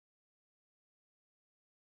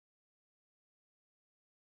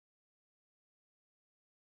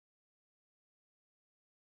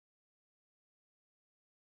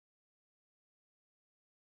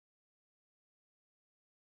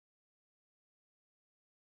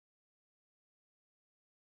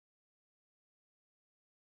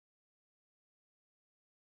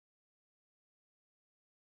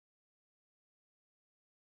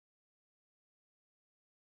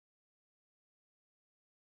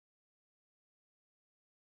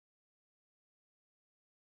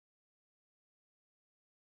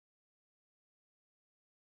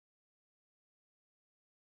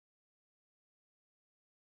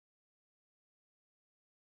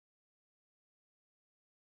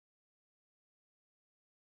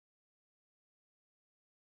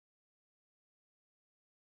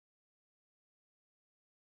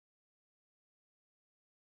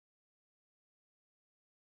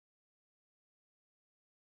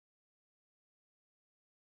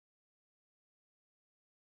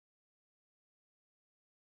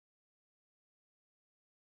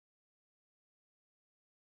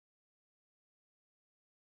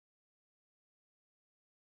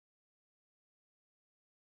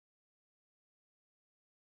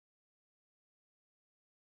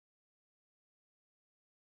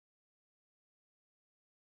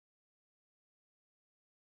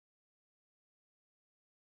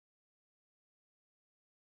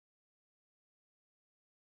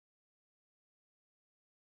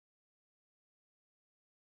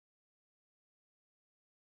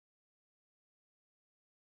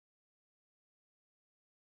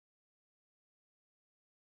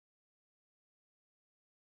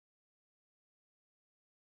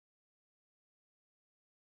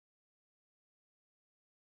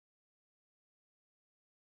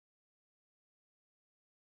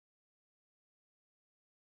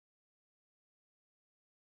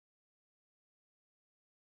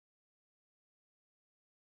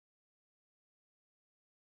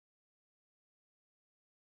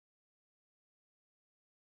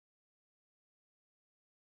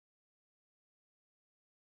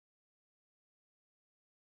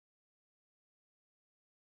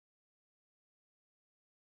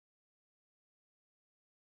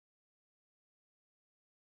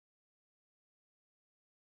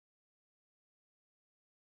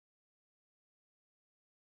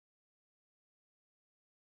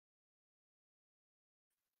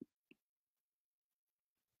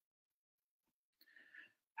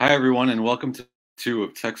Hi, everyone, and welcome to two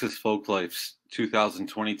of Texas Folklife's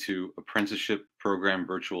 2022 Apprenticeship Program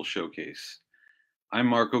Virtual Showcase. I'm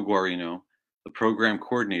Marco Guarino, the Program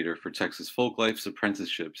Coordinator for Texas Folklife's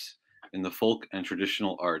Apprenticeships in the Folk and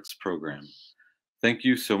Traditional Arts program. Thank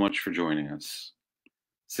you so much for joining us.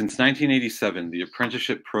 Since 1987, the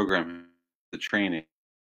Apprenticeship Program, the training,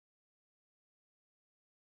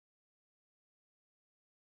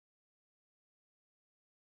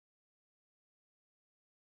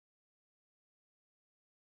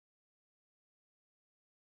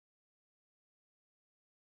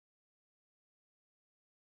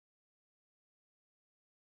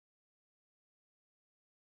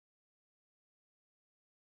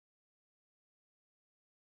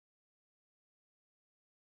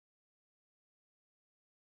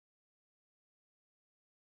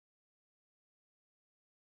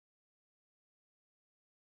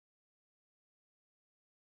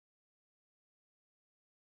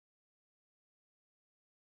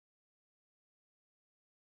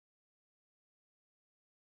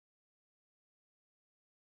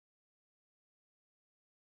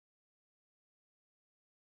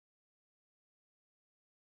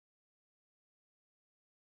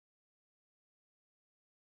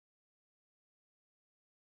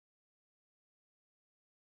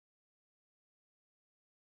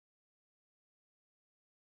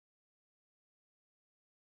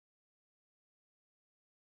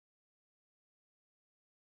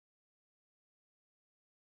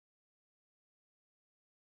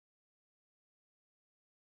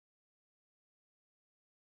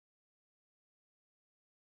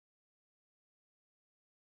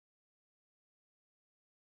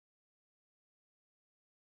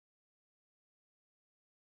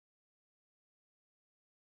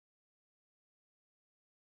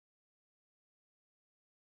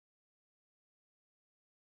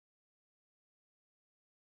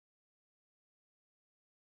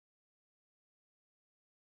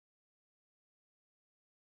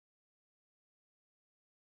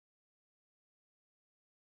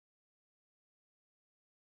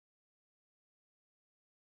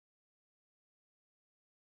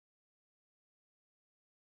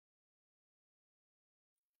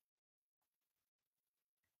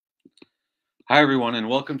 Hi, everyone, and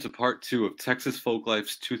welcome to part two of Texas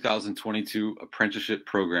Folklife's 2022 Apprenticeship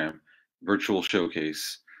Program Virtual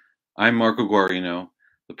Showcase. I'm Marco Guarino,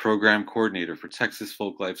 the Program Coordinator for Texas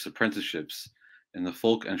Folklife's Apprenticeships in the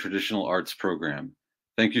Folk and Traditional Arts program.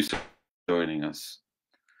 Thank you so much for joining us.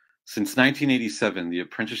 Since 1987, the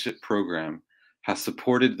Apprenticeship Program has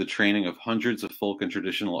supported the training of hundreds of folk and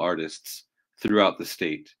traditional artists throughout the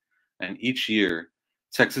state, and each year,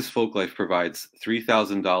 Texas Folklife provides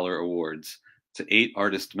 $3,000 awards to 8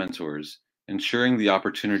 artist mentors, ensuring the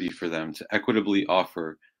opportunity for them to equitably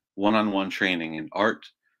offer one-on-one training in art,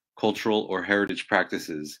 cultural, or heritage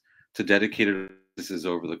practices to dedicated artists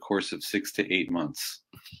over the course of 6 to 8 months.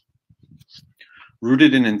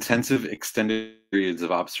 Rooted in intensive, extended periods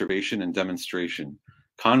of observation and demonstration,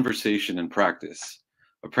 conversation and practice,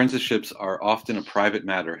 apprenticeships are often a private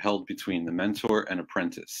matter held between the mentor and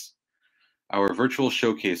apprentice. Our virtual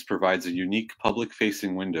showcase provides a unique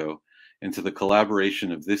public-facing window into the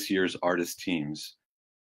collaboration of this year's artist teams.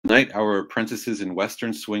 Tonight, our apprentices in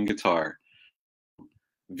Western swing guitar,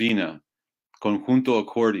 veena, Conjunto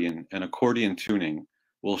accordion, and accordion tuning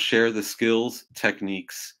will share the skills,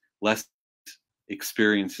 techniques, lessons,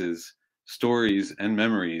 experiences, stories, and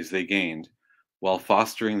memories they gained while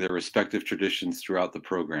fostering their respective traditions throughout the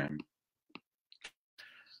program.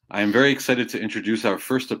 I am very excited to introduce our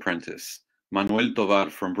first apprentice, Manuel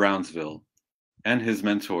Tovar from Brownsville, and his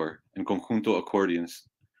mentor in Conjunto accordions,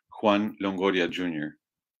 Juan Longoria Jr.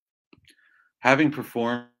 Having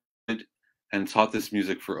performed and taught this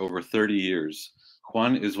music for over 30 years,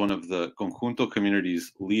 Juan is one of the Conjunto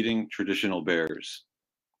community's leading traditional bearers.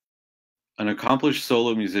 An accomplished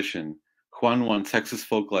solo musician, Juan won Texas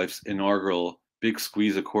Folklife's inaugural Big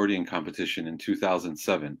Squeeze accordion competition in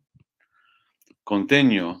 2007.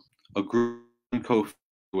 Conteño, a group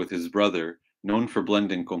with his brother, known for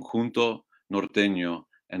blending conjunto, norteño,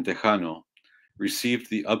 and tejano, received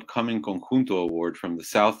the upcoming Conjunto Award from the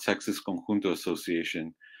South Texas Conjunto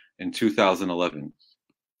Association in 2011.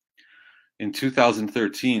 In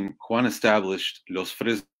 2013, Juan established Los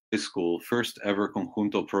Fresnos High School first ever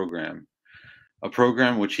Conjunto program, a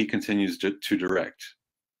program which he continues to direct.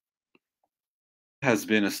 He has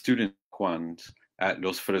been a student of Juan's at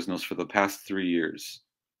Los Fresnos for the past 3 years.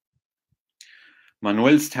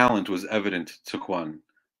 Manuel's talent was evident to Juan,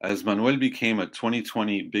 as Manuel became a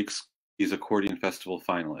 2020 Big Squeeze Accordion Festival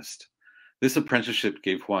finalist. This apprenticeship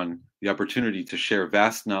gave Juan the opportunity to share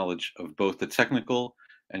vast knowledge of both the technical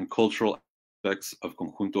and cultural aspects of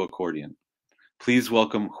Conjunto Accordion. Please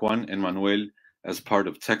welcome Juan and Manuel as part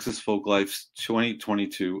of Texas Folklife's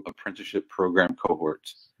 2022 Apprenticeship Program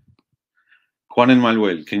cohort. Juan and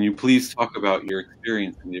Manuel, can you please talk about your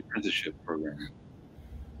experience in the Apprenticeship Program?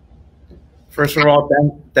 First of all,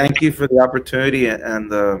 thank you for the opportunity and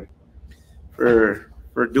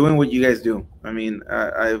for doing what you guys do. I mean,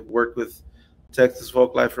 I've worked with Texas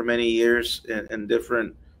Folklife for many years in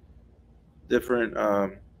different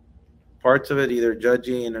parts of it, either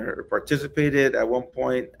judging or participated at one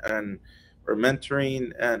point or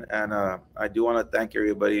mentoring. And I do want to thank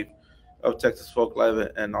everybody of Texas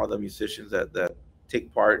Folklife and all the musicians that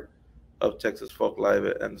take part of Texas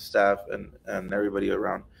Folklife and the staff and everybody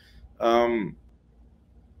around.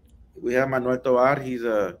 We have Manuel Tovar. He's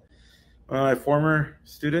one of my former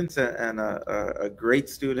students and a great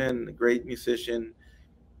student, a great musician,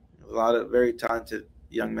 a lot of very talented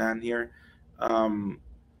young man here.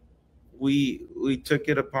 We took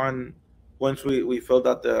it upon, once we filled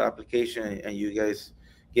out the application and you guys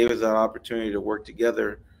gave us that opportunity to work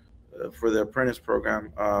together for the apprentice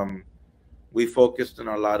program. We focused on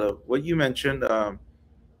a lot of what you mentioned,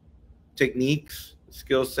 techniques,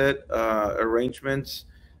 skill set, arrangements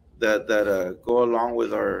that go along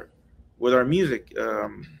with our music,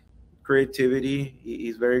 creativity.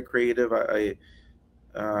 He's very creative.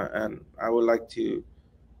 And I would like to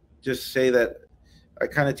just say that I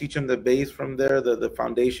kind of teach him the base from there, the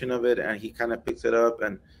foundation of it, and he kind of picks it up.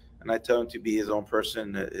 And I tell him to be his own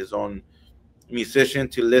person, his own musician,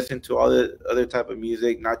 to listen to all the other type of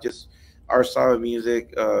music, not just our style of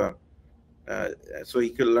music, so he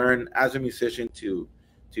could learn as a musician to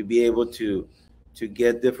be able to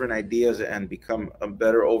get different ideas and become a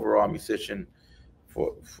better overall musician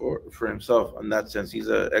for himself. In that sense, he's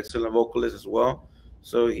an excellent vocalist as well.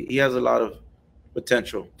 So he has a lot of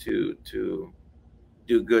potential to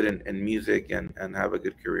do good in music and have a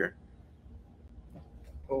good career.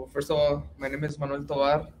 Well, first of all, my name is Manuel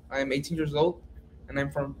Tovar. I'm 18 years old, and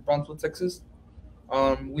I'm from Brownsville, Texas.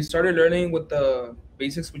 We started learning with the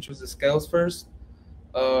basics, which was the scales first,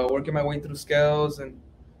 working my way through scales and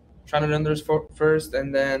trying to learn those first.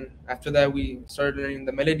 And then after that, we started learning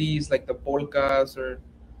the melodies, like the polkas or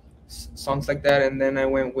songs like that. And then I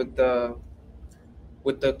went with the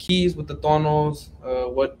keys, with the tonos,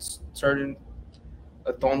 what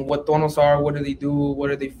tonos are, what do they do, what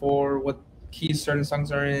are they for, what keys certain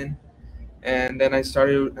songs are in. And then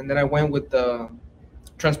I went with the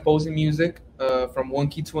transposing music from one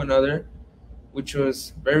key to another, which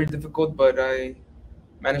was very difficult, but I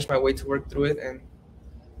managed my way to work through it. And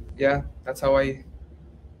yeah, that's how I've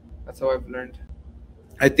learned.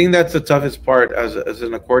 I think that's the toughest part as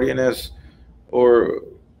an accordionist or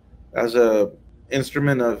as a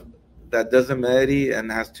instrument of that does a melody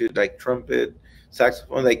and has to like trumpet,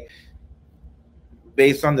 saxophone, like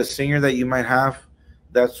based on the singer that you might have,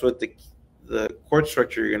 that's what the chord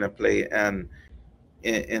structure you're gonna play. And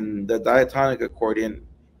in the diatonic accordion,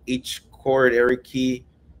 each chord, every key,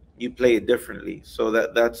 you play it differently. So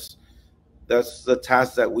that's the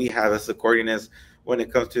task that we have as accordionists when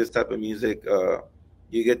it comes to this type of music.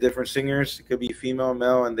 You get different singers, it could be female,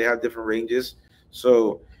 male, and they have different ranges.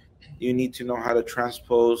 So you need to know how to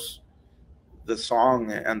transpose the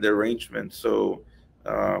song and the arrangement. So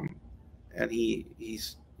and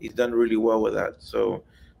he's done really well with that. So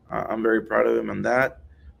I'm very proud of him on that.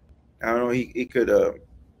 I don't know, he could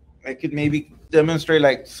I could maybe demonstrate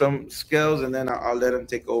like some skills, and then I'll let him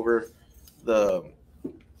take over the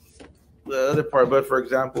other part. But for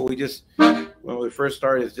example, when we first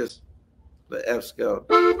started, it's just the F scale,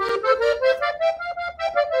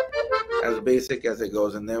 as basic as it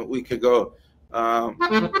goes, and then we could go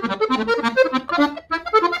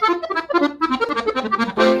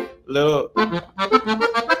little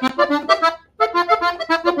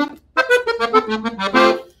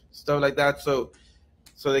stuff like that, so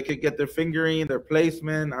they could get their fingering, their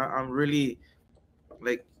placement. I'm really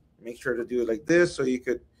like make sure to do it like this, so you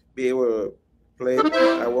could be able to play it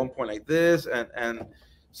at one point like this, and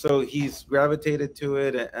so he's gravitated to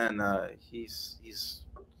it, and he's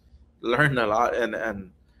learned a lot,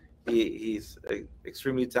 and he's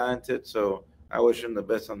extremely talented. So I wish him the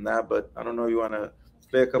best on that. But I don't know if you want to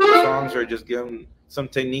play a couple of songs or just give him some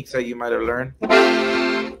techniques that you might have learned.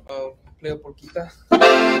 Play a polquita.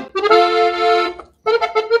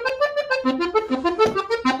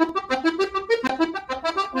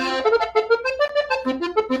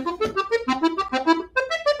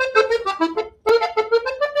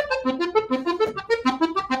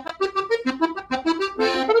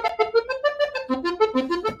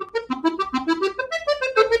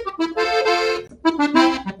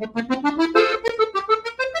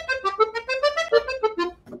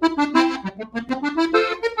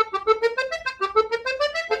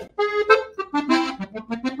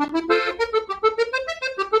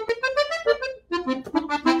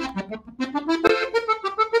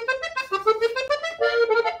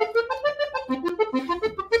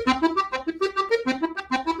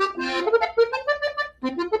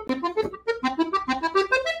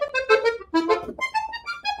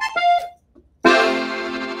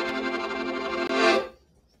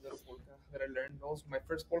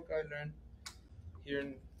 harmonica I learned here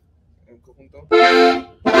in Conjunto.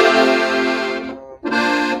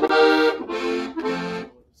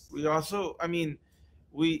 We also, I mean,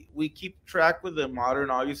 we keep track with the modern,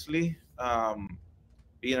 obviously,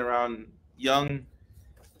 being around young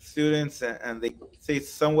students, and they say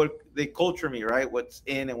somewhat, they culture me, right, what's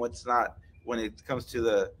in and what's not when it comes to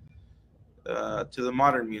the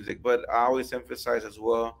modern music. But I always emphasize as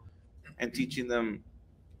well and teaching them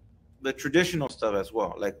the traditional stuff as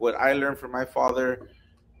well, like what I learned from my father,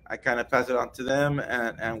 I kind of pass it on to them,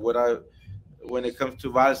 and when it comes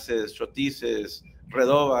to valses, chotices,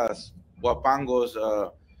 redobas, guapangos,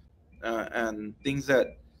 and things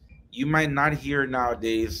that you might not hear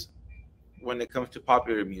nowadays when it comes to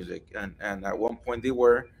popular music, and at one point they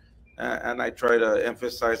were, and I try to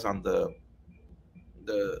emphasize on the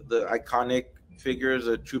iconic figures,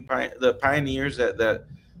 the pioneers that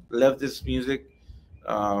left this music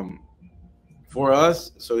for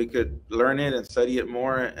us, so we could learn it and study it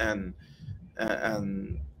more. And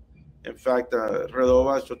in fact,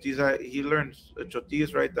 Redobas, Chotiza, he learns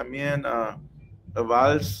Chotis, right? También a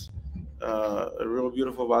vals, a real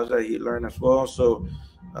beautiful vals that he learned as well. So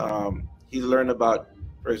he learned about,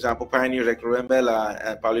 for example, pioneers like Rubén Vela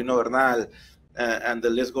and Paulino Bernal, and the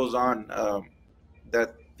list goes on,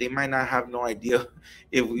 that they might not have no idea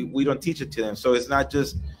if we don't teach it to them. So it's not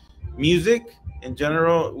just music in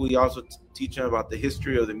general. We also teach them about the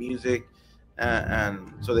history of the music,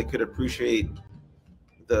 and so they could appreciate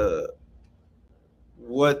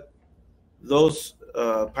what those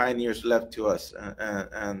pioneers left to us.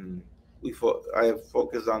 And I have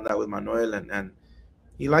focused on that with Manuel, and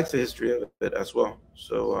he likes the history of it as well.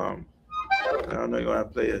 So I don't know, you want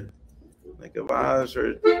to play like a vals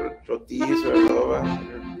or chotis or a loba?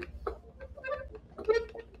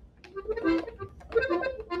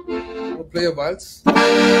 We'll play a vals.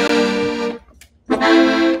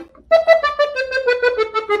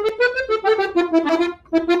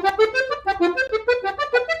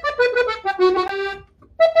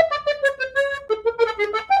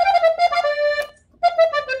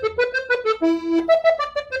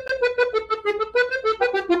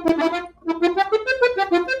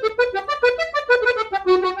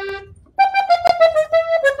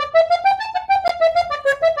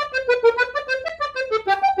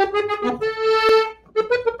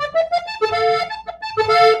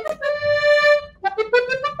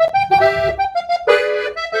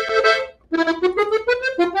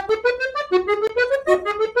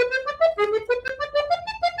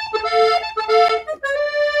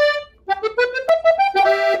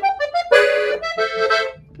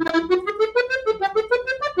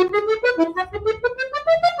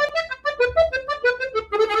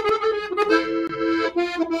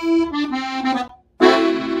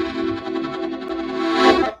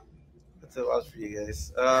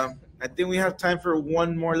 I think we have time for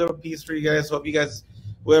one more little piece for you guys. Hope you guys,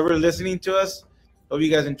 whoever listening to us, hope you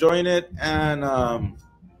guys enjoying it. And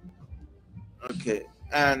okay,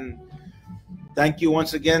 and thank you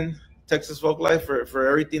once again, Texas Folklife, for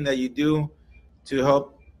everything that you do to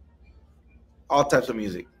help all types of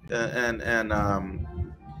music. I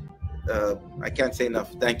can't say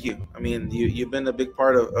enough. Thank you. I mean, you've been a big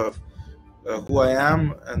part of who I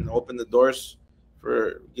am, and opened the doors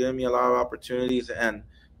for giving me a lot of opportunities. And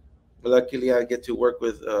luckily, I get to work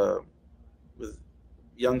with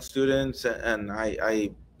young students, and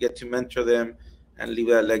I get to mentor them and leave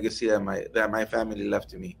that legacy that my family left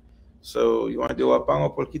to me. So you want to do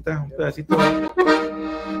Wapango, Polquita? Un pedacito?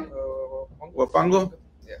 Wapango?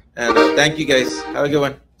 Yeah. And thank you guys. Have a good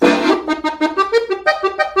one.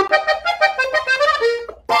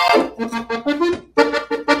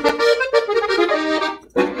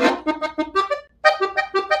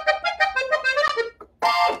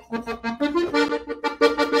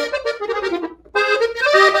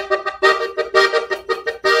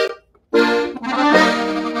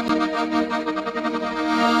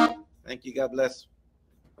 Thank you. God bless.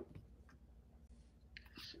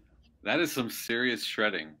 That is some serious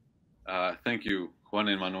shredding. Thank you, Juan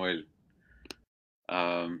and Manuel.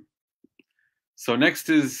 So next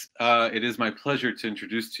is, it is my pleasure to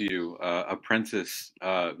introduce to you Apprentice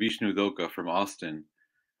Vishnu Dokka from Austin,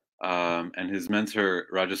 and his mentor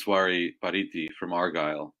Rajeswari Pariti from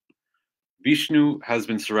Argyle. Vishnu has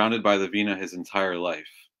been surrounded by the veena his entire life.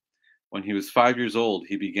 When he was 5 years old,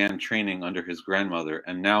 he began training under his grandmother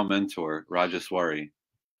and now mentor Rajeswari.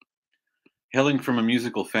 Hailing from a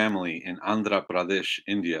musical family in Andhra Pradesh,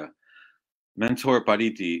 India, mentor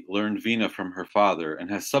Pariti learned veena from her father and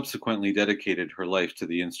has subsequently dedicated her life to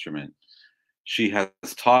the instrument. She has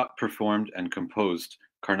taught, performed, and composed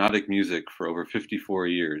Carnatic music for over 54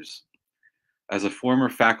 years. As a former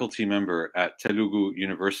faculty member at Telugu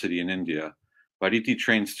University in India, Pariti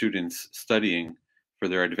trained students studying for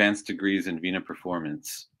their advanced degrees in veena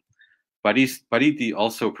performance. Pariti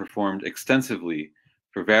also performed extensively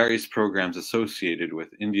for various programs associated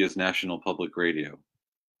with India's national public radio.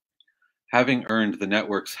 Having earned the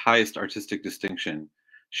network's highest artistic distinction,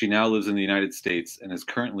 she now lives in the United States and is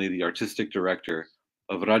currently the artistic director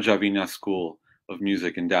of Rajeswari School of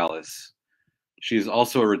Music in Dallas. She is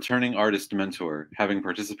also a returning artist mentor, having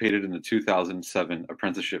participated in the 2007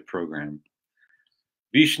 Apprenticeship program.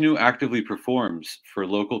 Vishnu actively performs for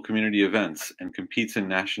local community events and competes in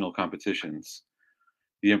national competitions.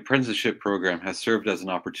 The Apprenticeship program has served as an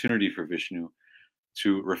opportunity for Vishnu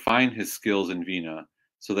to refine his skills in veena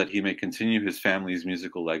so that he may continue his family's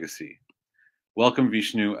musical legacy. Welcome,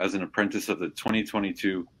 Vishnu, as an apprentice of the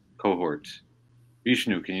 2022 cohort.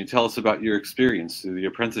 Vishnu, can you tell us about your experience through the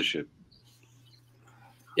apprenticeship?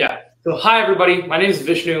 Yeah. So hi, everybody. My name is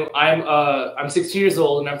Vishnu. I'm 16 years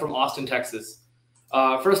old, and I'm from Austin, Texas.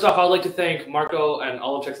 First off, I'd like to thank Marco and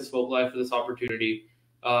all of Texas Folklife for this opportunity.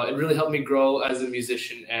 It really helped me grow as a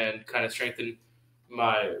musician and kind of strengthen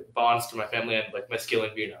my bonds to my family and like my skill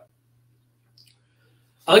in veena.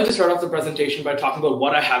 I'd like to start off the presentation by talking about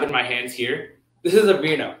what I have in my hands here. This is a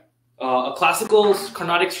veena, a classical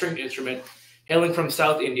Carnatic stringed instrument hailing from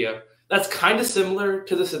South India. That's kind of similar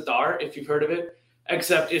to the sitar, if you've heard of it,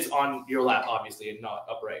 except it's on your lap, obviously, and not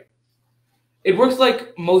upright. It works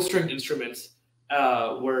like most stringed instruments,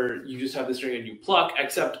 where you just have the string and you pluck,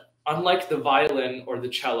 except unlike the violin or the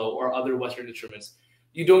cello or other Western instruments,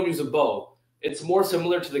 you don't use a bow. It's more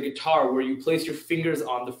similar to the guitar, where you place your fingers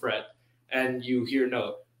on the fret and you hear a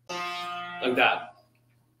note, like that.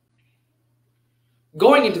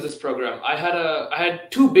 Going into this program, I had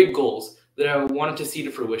two big goals that I wanted to see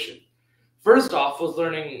to fruition. First off was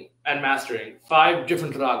learning and mastering 5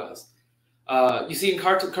 different ragas. You see, in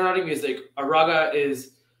Carnatic music, a raga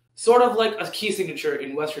is sort of like a key signature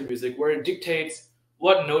in Western music, where it dictates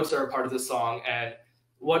what notes are a part of the song and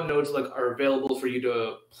what notes are available for you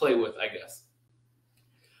to play with, I guess.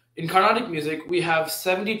 In Carnatic music, we have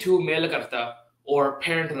 72 melakarta, or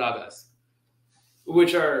parent ragas,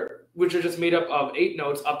 which are just made up of 8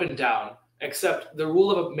 notes up and down, except the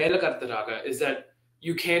rule of a melakarta raga is that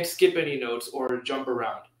you can't skip any notes or jump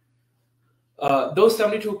around. Those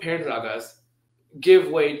 72 parent ragas give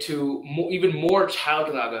way to even more child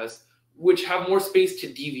ragas, which have more space to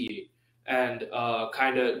deviate and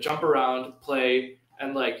kind of jump around, play,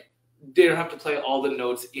 and they don't have to play all the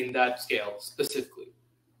notes in that scale specifically.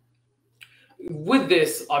 With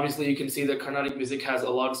this, obviously, you can see that Carnatic music has a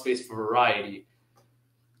lot of space for variety.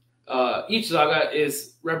 Each raga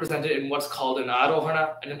is represented in what's called an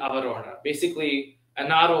arohana and an avarohana. Basically, an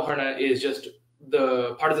arohana is just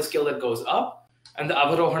the part of the scale that goes up, and the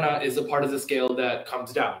avarohana is the part of the scale that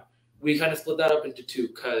comes down. We kind of split that up into 2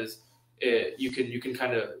 because you can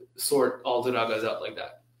kind of sort all the ragas out like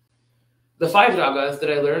that. The 5 ragas that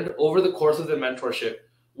I learned over the course of the mentorship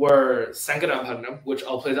were Sankarabharnam, which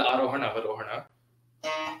I'll play the arohana avarohana.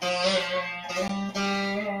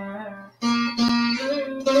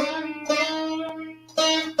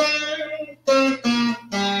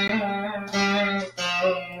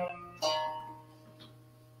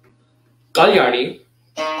 Kalyani.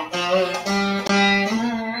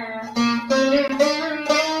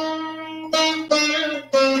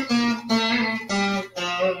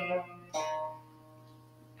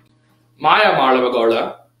 Maya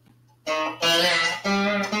Malavagola.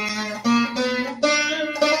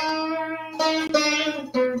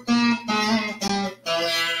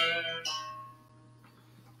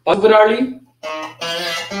 Pagvarali.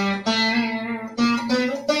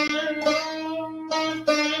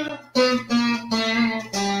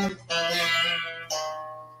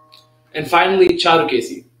 And finally,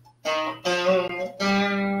 Charukesi.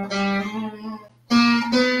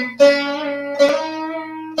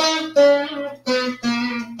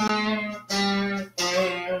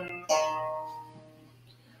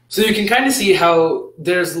 So you can kind of see how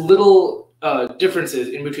there's little differences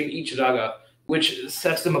in between each raga, which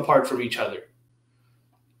sets them apart from each other.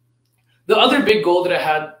 The other big goal that I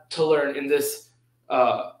had to learn in this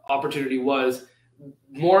opportunity was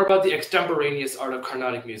more about the extemporaneous art of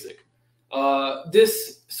Carnatic music.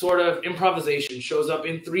 This sort of improvisation shows up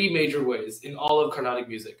in 3 major ways in all of Carnatic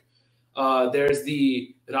music. There's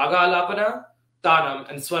the raga alapana, tanam,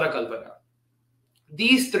 and swara kalpana.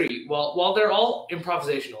 These 3, while they're all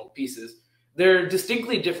improvisational pieces, they're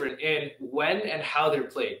distinctly different in when and how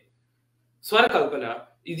they're played. Swara kalpana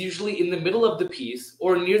is usually in the middle of the piece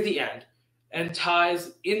or near the end, and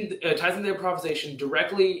ties in the improvisation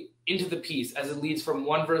directly into the piece as it leads from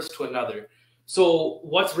one verse to another. So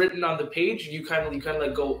what's written on the page, you kind of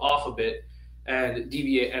like go off a bit and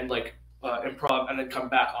deviate and like improv and then come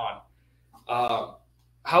back on.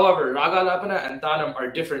 However, Raga Lapana and Tanam are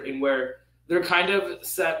different in where they're kind of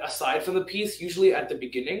set aside from the piece, usually at the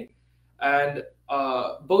beginning, and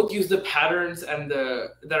both use the patterns and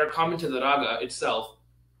that are common to the raga itself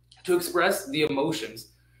to express the emotions,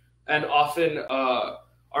 and often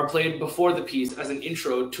are played before the piece as an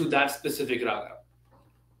intro to that specific raga.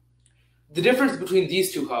 The difference between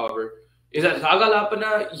these two, however, is that Raga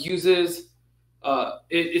Lapana uses,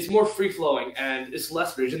 it's more free-flowing and it's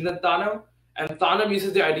less rigid than Tanam, and Tanam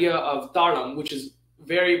uses the idea of talam, which is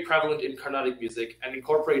very prevalent in Carnatic music, and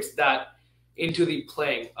incorporates that into the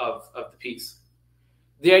playing of the piece.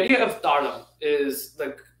 The idea of talam is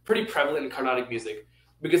like pretty prevalent in Carnatic music,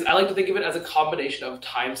 because I like to think of it as a combination of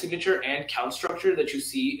time signature and count structure that you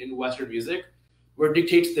see in Western music, where it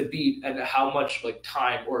dictates the beat and how much like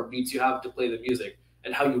time or beats you have to play the music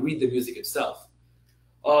and how you read the music itself.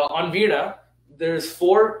 On veena, there's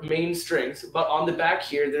 4 main strings, but on the back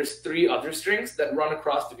here, there's 3 other strings that run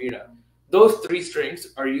across the veena. Those 3 strings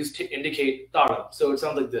are used to indicate talam. So it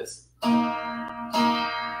sounds like this.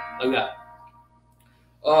 Like that.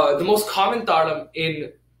 The most common talam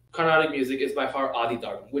in Carnatic music is by far Adi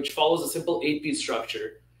talam, which follows a simple 8-beat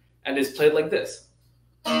structure and is played like this.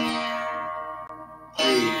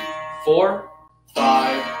 3, 4,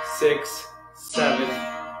 5, 6, 7,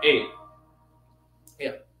 8.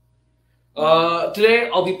 Yeah. Today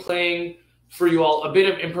I'll be playing for you all a bit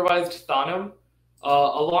of improvised Tanam,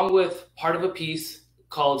 along with part of a piece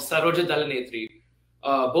called Saroja Dalanetri.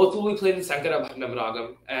 Both will be played in Sankara Bhagnam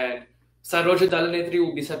Ragam, and Saroja Dalanetri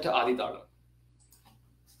will be set to Adi Talam.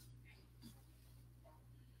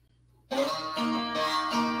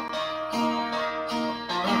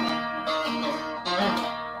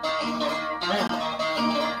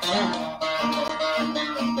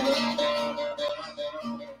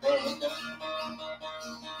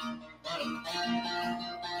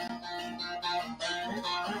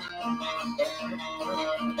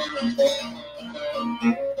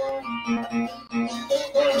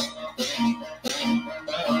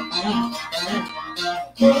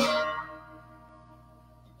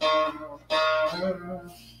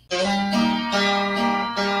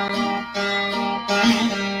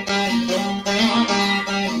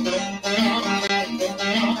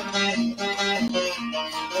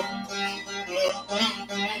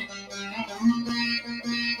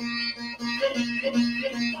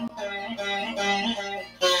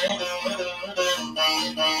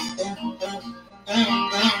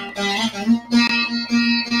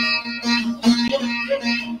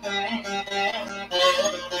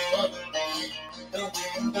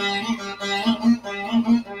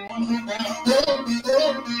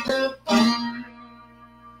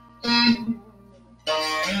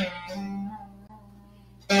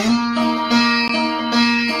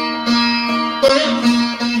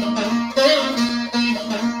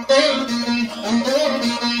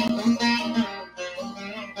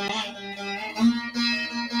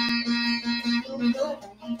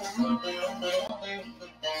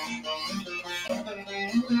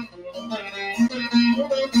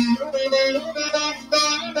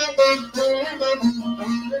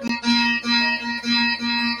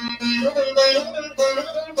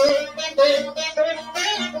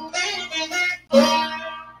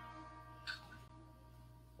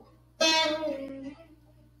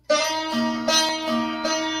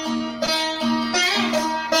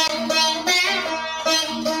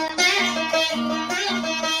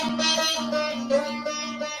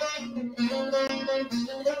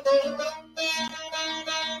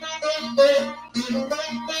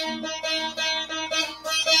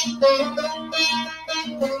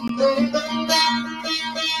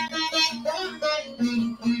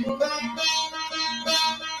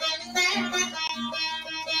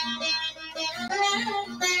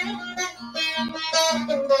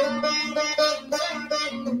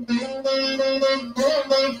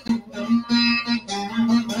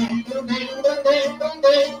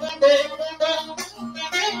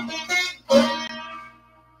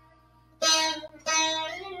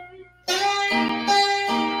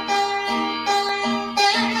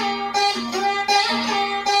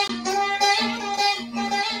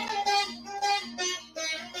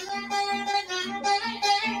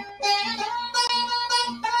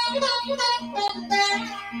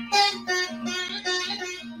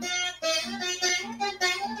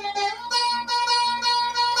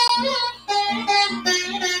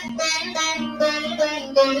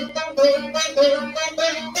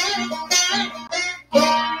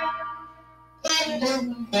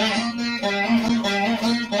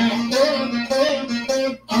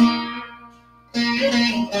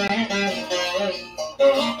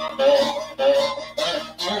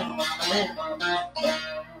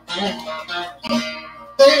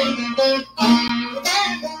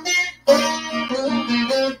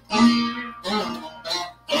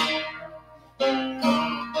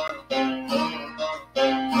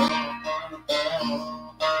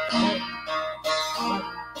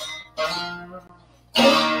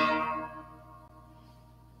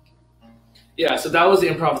 Yeah, so that was the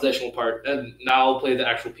improvisational part, and now I'll play the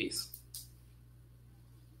actual piece.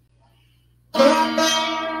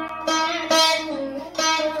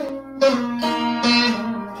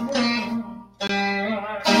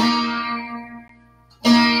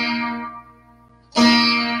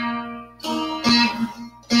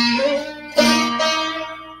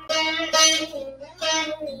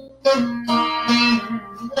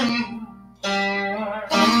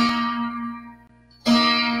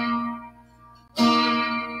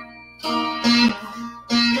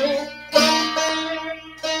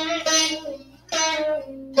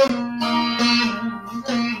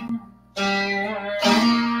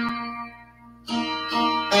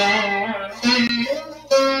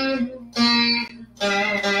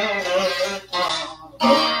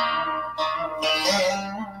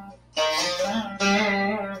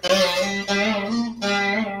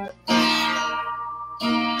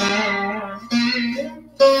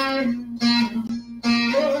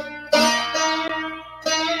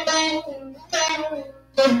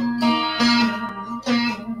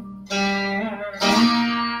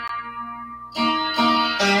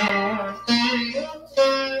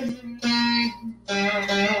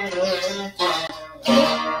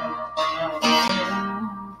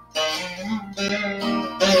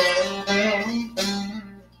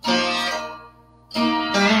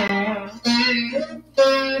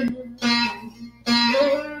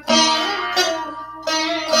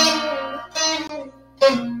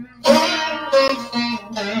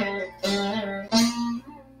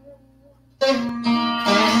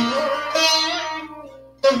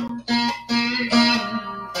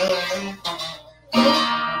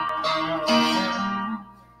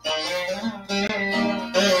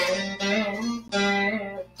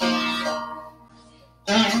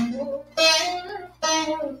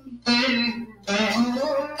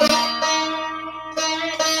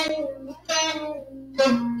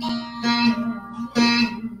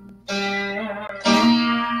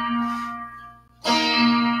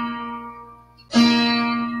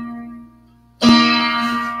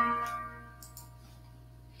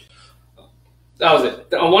 That was it.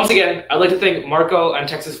 Once again, I'd like to thank Marco and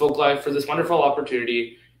Texas Folklife for this wonderful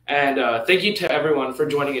opportunity, and thank you to everyone for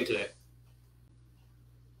joining in today.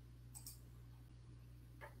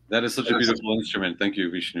 That is such a beautiful instrument. Thank you,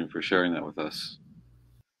 Vishnu, for sharing that with us.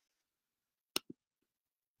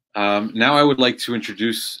 Now I would like to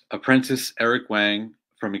introduce Apprentice Eric Wang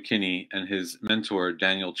from McKinney and his mentor,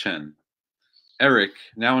 Daniel Chen. Eric,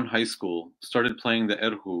 now in high school, started playing the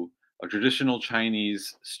erhu, a traditional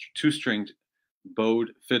Chinese two-stringed bowed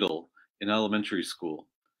fiddle, in elementary school.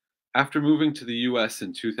 After moving to the US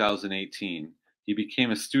in 2018, he became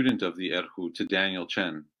a student of the erhu to Daniel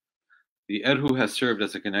Chen. The erhu has served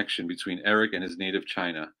as a connection between Eric and his native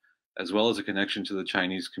China, as well as a connection to the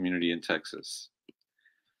Chinese community in Texas.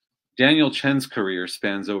 Daniel Chen's career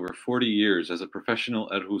spans over 40 years as a professional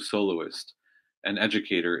erhu soloist and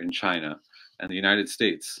educator in China and the United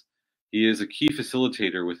States. He is a key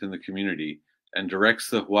facilitator within the community and directs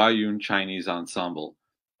the Huayun Chinese Ensemble,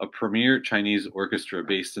 a premier Chinese orchestra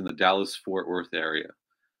based in the Dallas-Fort Worth area,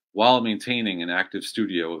 while maintaining an active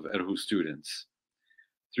studio of erhu students.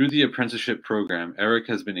 Through the apprenticeship program, Eric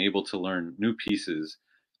has been able to learn new pieces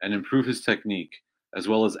and improve his technique, as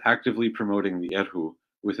well as actively promoting the erhu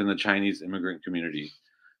within the Chinese immigrant community.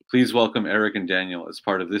 Please welcome Eric and Daniel as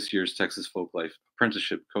part of this year's Texas Folklife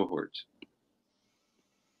Apprenticeship cohort.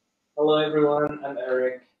 Hello everyone, I'm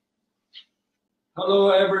Eric. Hello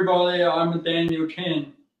everybody, I'm Daniel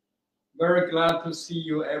Chen. Very glad to see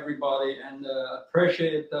you everybody, and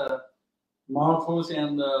appreciate Marcos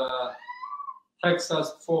and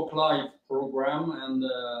Texas Folklife program, and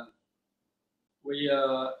we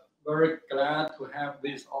are very glad to have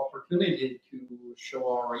this opportunity to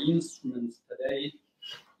show our instruments today.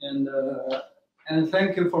 And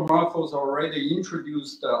thank you for Marcos already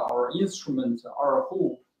introduced our instruments,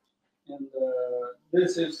 erhu, and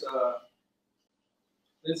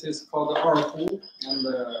this is called erhu, and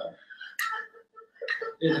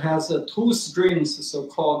it has two strings,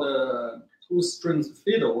 so-called two strings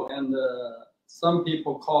fiddle, and some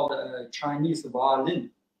people call it Chinese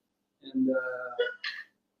violin. And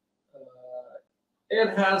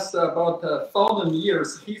it has about 1,000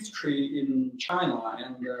 years history in China,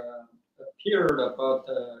 and appeared about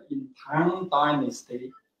in Tang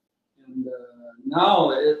Dynasty, and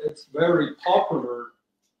now it's very popular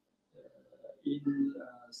in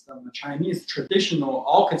some Chinese traditional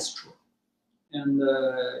orchestra, and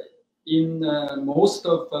in most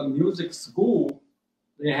of the music school,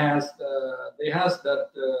 they has that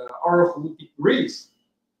erhu degrees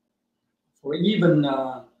for even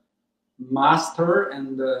master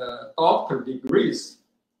and doctor degrees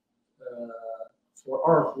for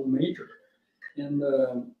erhu major. And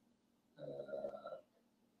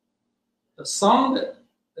the sound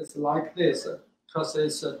is like this because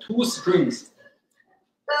it's 2 strings.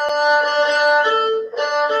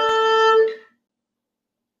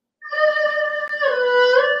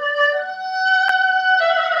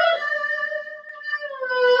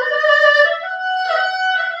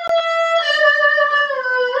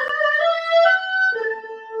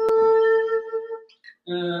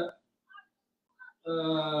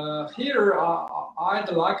 Here,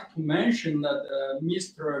 I'd like to mention that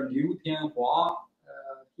Mr. Liu Tianhua,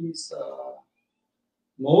 he's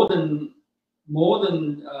modern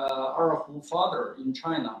erhu father in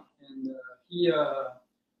China, and he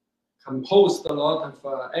composed a lot of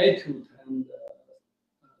etude and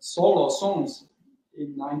solo songs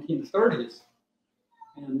in 1930s,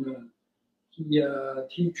 and he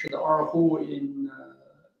taught erhu in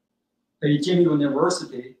Beijing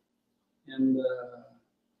University, and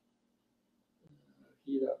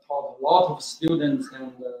he taught a lot of students,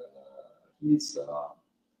 and he's a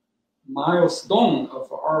milestone of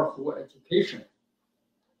erhu education.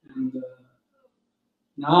 And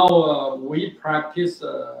now we practice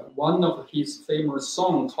one of his famous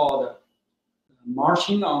songs called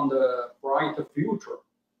 "Marching on the Bright Future,"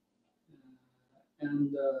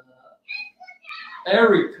 and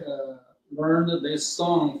Eric learned this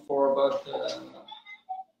song for about a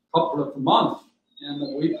couple of months,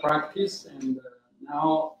 and we practice, and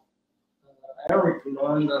now Eric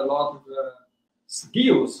learned a lot of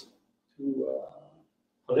skills to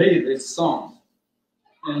play this song.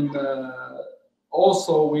 And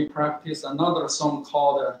also we practice another song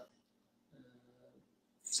called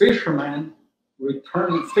Fisherman's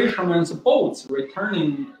Boats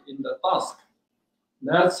Returning in the Dusk.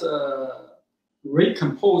 That's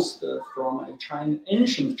recomposed from a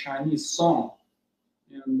ancient Chinese song,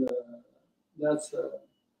 and that's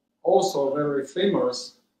also very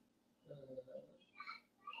famous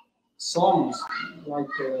songs, like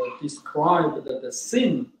describe the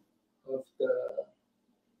scene of the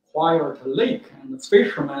quiet lake and the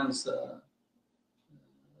fisherman's their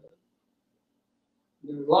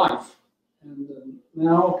life. And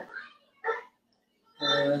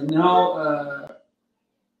now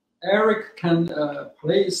Eric can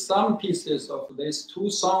play some pieces of these 2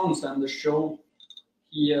 songs and show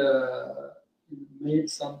he made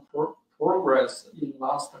some progress in the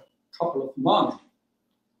last couple of months.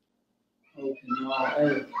 Okay, now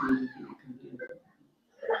Eric, you can do that.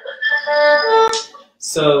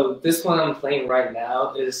 So this one I'm playing right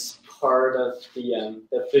now is part of the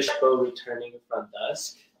fishbowl returning from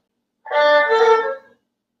dusk.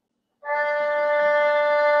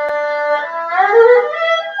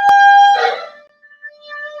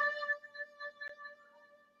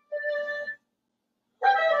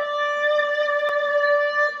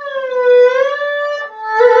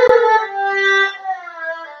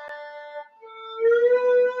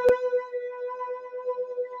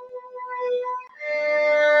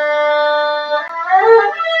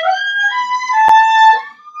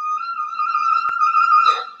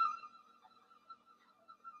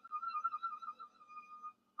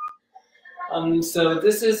 So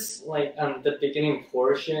this is like the beginning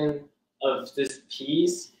portion of this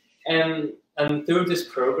piece, and through this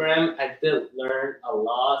program, I did learn a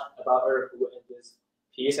lot about erhu in this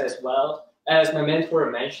piece as well. As my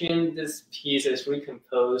mentor mentioned, this piece is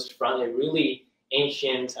recomposed from a really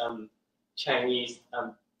ancient Chinese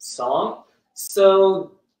song.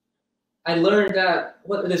 So I learned that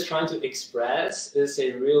what it is trying to express is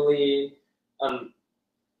a really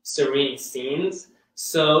serene scenes.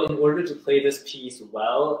 So in order to play this piece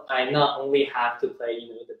well, I not only have to play,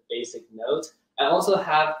 the basic notes, I also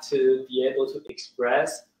have to be able to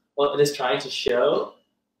express what it is trying to show,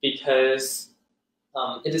 because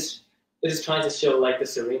it is trying to show like the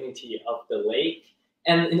serenity of the lake.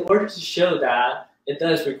 And in order to show that, it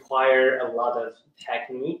does require a lot of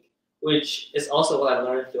technique, which is also what I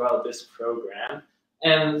learned throughout this program.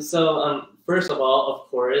 And so first of all, of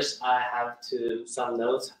course, I have some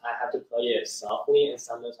notes I have to play it softly, and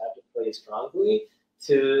some notes I have to play it strongly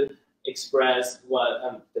to express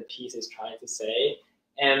what the piece is trying to say.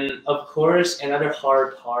 And of course, another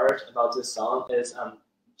hard part about this song is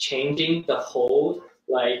changing the hold.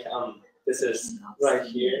 Like this is right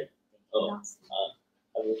here. Oh,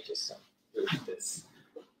 I will just move this.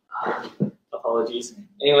 Apologies.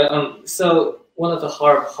 Anyway, so one of the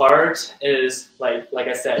hard parts is like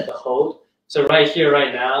I said, the hold. So right here,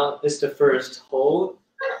 right now, is the first hold.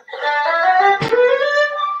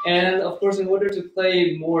 And of course, in order to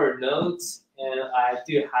play more notes, and I I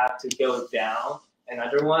do have to go down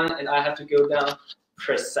another one, and I have to go down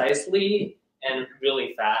precisely and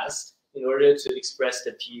really fast in order to express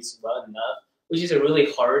the piece well enough, which is a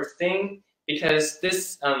really hard thing because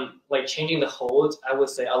this, like changing the hold, I would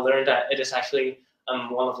say I learned that it is actually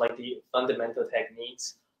one of like the fundamental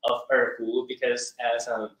techniques of erhu, because as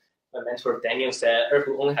my mentor Daniel said,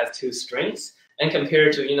 erhu only has 2 strings, and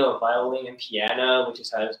compared to violin and piano, which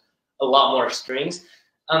has a lot more strings,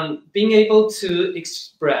 being able to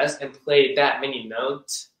express and play that many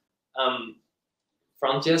notes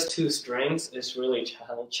from just 2 strings is really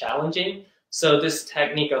challenging. So this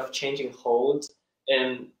technique of changing hold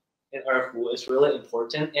in erhu is really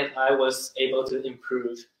important, and I was able to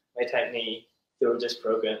improve my technique through this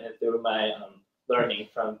program and through my learning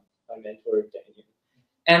from my mentor Daniel.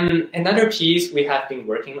 And another piece we have been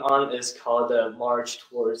working on is called the March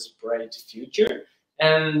Towards Bright Future.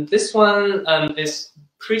 And this one is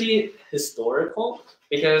pretty historical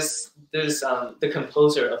because this the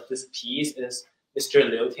composer of this piece is Mr.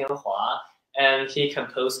 Liu Tianhua, and he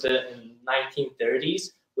composed it in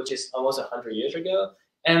 1930s, which is almost 100 years ago.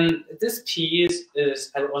 And this piece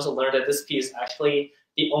is, I also learned that this piece is actually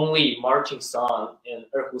the only marching song in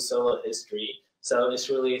erhu solo history. So it's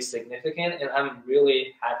really significant, and I'm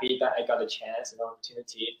really happy that I got a chance and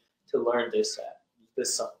opportunity to learn this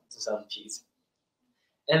piece.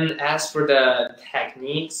 And as for the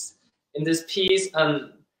techniques in this piece,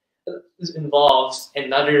 this involves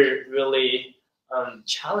another really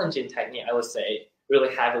challenging technique, I would say,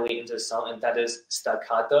 really heavily into the song, and that is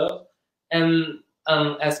staccato. And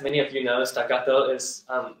as many of you know, staccato is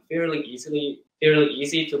fairly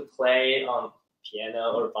easy to play on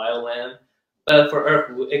piano or violin. But for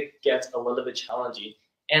erhu, it gets a little bit challenging.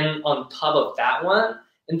 And on top of that one,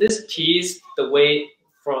 in this piece, the way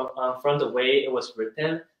from the way it was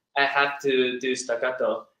written, I have to do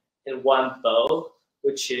staccato in one bow,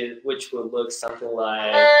 which will look something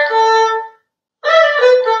like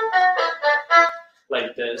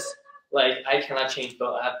this. Like I cannot change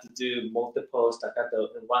bow. I have to do multiple staccato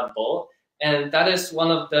in one bow, and that is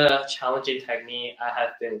one of the challenging techniques I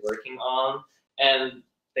have been working on. And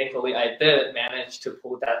thankfully, I did manage to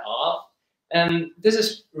pull that off. And this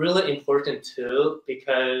is really important too,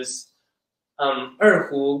 because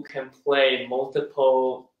erhu can play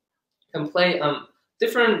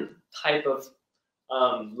different type of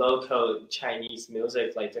local Chinese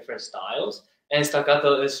music, like different styles. And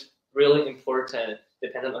staccato is really important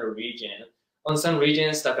depending on the region. On some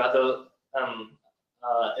regions, staccato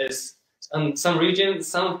is some regions,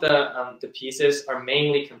 some of the pieces are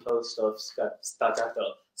mainly composed of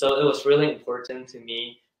staccato. So it was really important to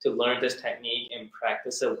me to learn this technique and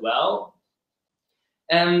practice it well.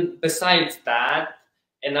 And besides that,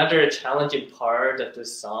 another challenging part of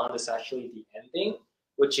this song is actually the ending,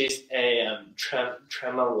 which is a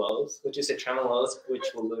tremolos, which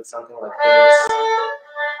will look something like this.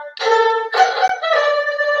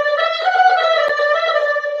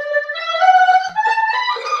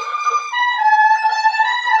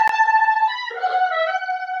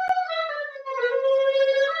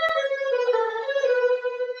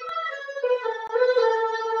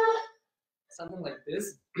 Something like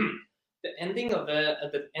this.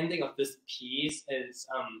 The ending of this piece is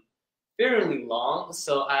fairly long,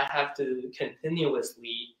 so I have to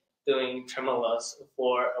continuously doing tremolos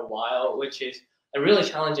for a while, which is really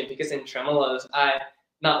challenging because in tremolos I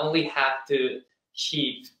not only have to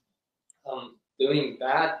keep doing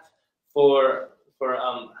that for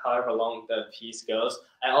however long the piece goes,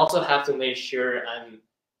 I also have to make sure I'm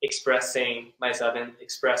expressing myself and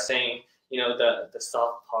expressing the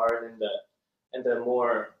soft part and the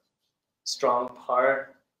more strong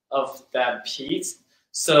part of that piece.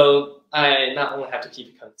 So I not only have to keep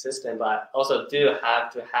it consistent, but I also do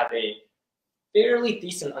have to have a fairly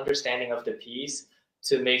decent understanding of the piece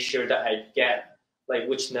to make sure that I get like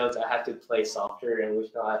which notes I have to play softer and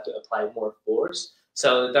which notes I have to apply more force.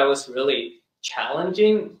 So that was really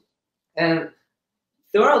challenging. And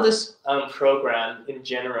throughout this program in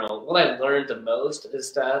general, what I learned the most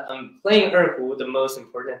is that playing erhu, the most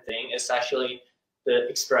important thing is actually the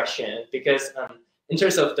expression, because in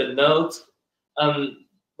terms of the notes,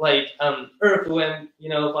 like erhu and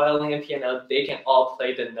violin and piano, they can all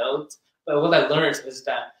play the notes. But what I learned is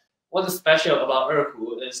that what is special about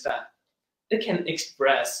erhu is that it can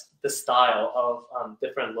express the style of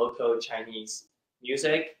different local Chinese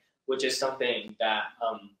music, which is something that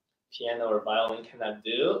piano or violin cannot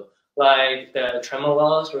do. Like the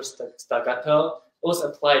tremolos or staccato, those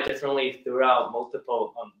apply differently throughout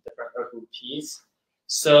multiple different erhu pieces.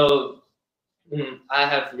 So I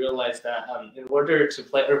have realized that in order to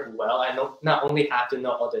play erhu well, I not only have to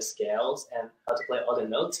know all the scales and how to play all the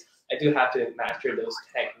notes, I do have to master those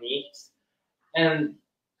techniques. And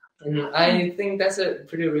I think that's a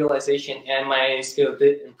pretty realization, and my skill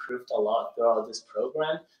did improve a lot throughout this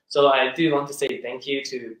program. So I do want to say thank you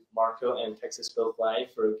to Marco and Texas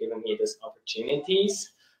Folklife for giving me these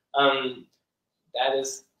opportunities. That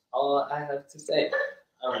is all I have to say.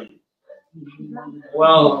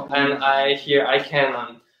 Well, and I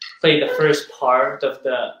can play the first part of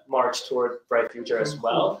the March Toward Bright Future as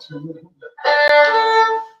well.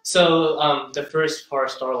 So the first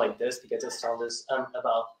part starts like this because the song is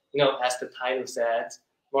about, as the title says,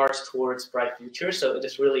 March Towards Bright Future. So it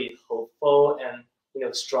is really hopeful and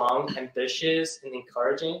strong, ambitious, and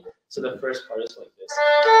encouraging. So the first part is like this.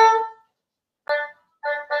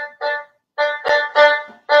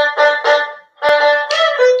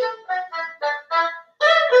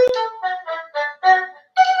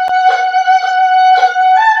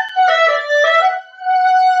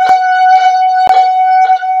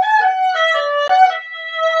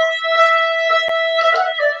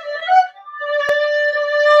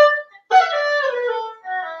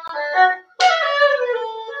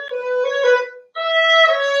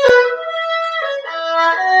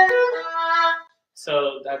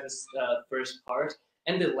 So that is the first part.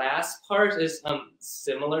 And the last part is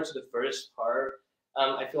similar to the first part.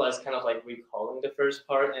 I feel it's kind of like recalling the first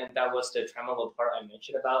part, and that was the tremolo part I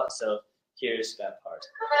mentioned about. So here's that part.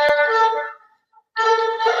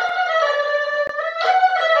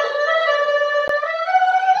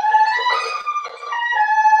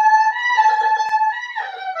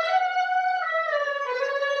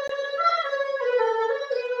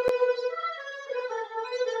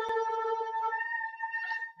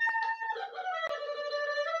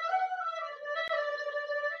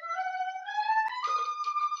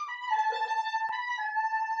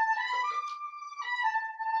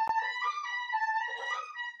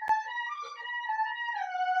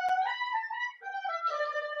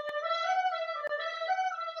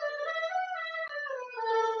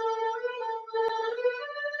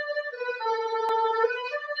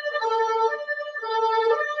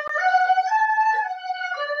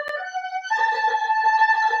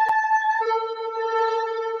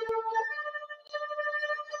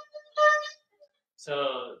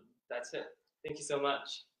 So that's it. Thank you so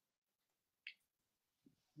much.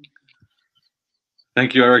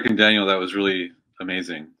 Thank you, Eric and Daniel. That was really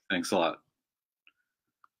amazing. Thanks a lot.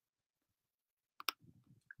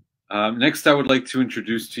 Next, I would like to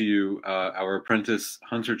introduce to you our apprentice,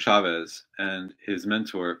 Hunter Chavez, and his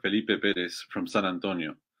mentor, Felipe Perez from San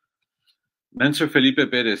Antonio. Mentor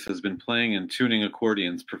Felipe Perez has been playing and tuning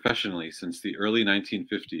accordions professionally since the early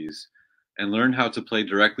 1950s and learned how to play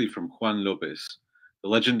directly from Juan Lopez, the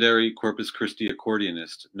legendary Corpus Christi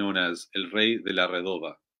accordionist known as El Rey de la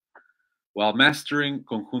Redoba. While mastering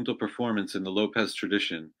conjunto performance in the Lopez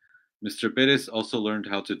tradition, Mr. Perez also learned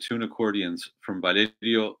how to tune accordions from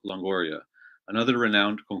Valerio Longoria, another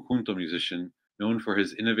renowned conjunto musician known for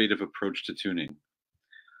his innovative approach to tuning.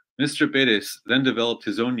 Mr. Perez then developed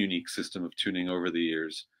his own unique system of tuning over the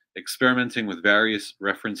years, experimenting with various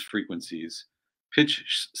reference frequencies,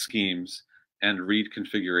 pitch schemes, and reed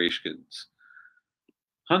configurations.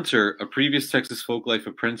 Hunter, a previous Texas Folklife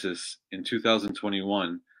Apprentice in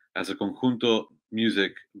 2021 as a conjunto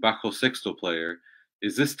music bajo sexto player,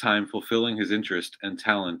 is this time fulfilling his interest and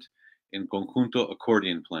talent in conjunto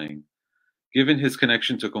accordion playing. Given his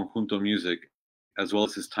connection to conjunto music, as well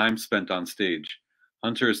as his time spent on stage,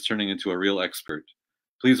 Hunter is turning into a real expert.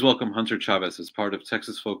 Please welcome Hunter Chavez as part of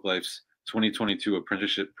Texas Folklife's 2022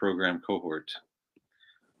 Apprenticeship Program cohort.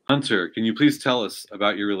 Hunter, can you please tell us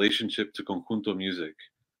about your relationship to conjunto music,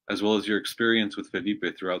 as well as your experience with Felipe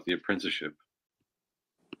throughout the apprenticeship?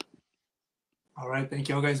 All right, thank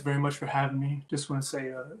you all guys very much for having me. Just want to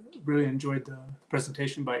say really enjoyed the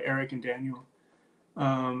presentation by Eric and Daniel.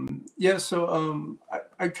 I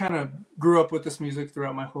kind of grew up with this music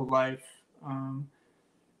throughout my whole life.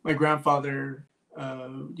 My grandfather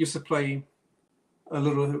used to play a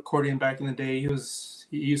little accordion back in the day.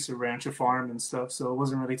 He used to ranch a farm and stuff, so it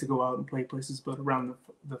wasn't really to go out and play places, but around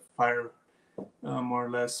the fire, more or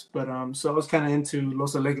less. But so I was kind of into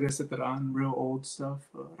Los Alegres de Terán, real old stuff,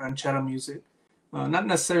 ranchera music. Not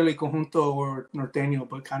necessarily conjunto or norteño,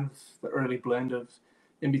 but kind of the early blend of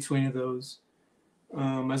in between of those.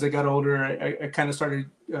 As I got older, I kind of started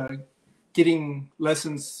getting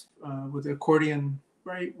lessons with the accordion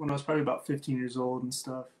right when I was probably about 15 years old and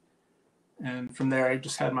stuff. And from there, I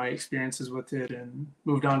just had my experiences with it and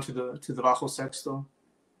moved on to the bajo sexto.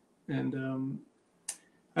 And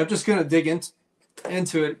I'm just gonna dig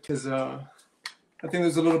into it because I think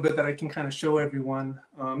there's a little bit that I can kind of show everyone.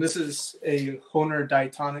 This is a Hohner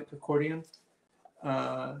diatonic accordion.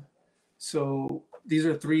 So these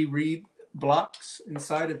are 3 reed blocks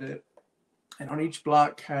inside of it. And on each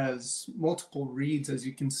block has multiple reeds, as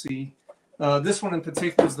you can see. This one in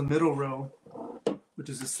particular is the middle row, which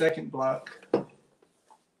is the second block.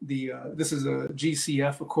 This is a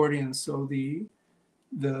GCF accordion, so the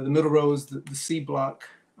middle row is the C block.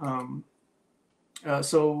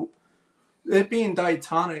 So it being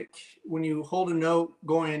diatonic, when you hold a note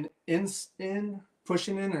going in,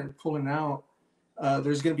 pushing in or pulling out,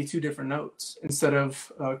 there's going to be 2 different notes instead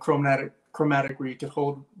of chromatic where you could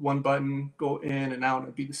hold one button, go in and out, and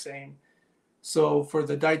it'd be the same. So for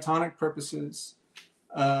the diatonic purposes,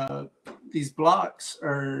 these blocks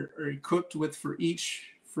are equipped with for each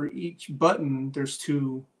button there's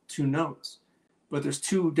two notes, but there's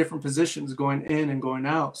 2 different positions going in and going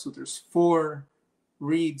out. So there's 4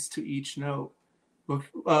 reeds to each note.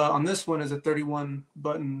 On this one is a 31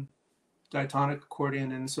 button diatonic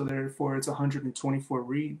accordion, and so therefore it's 124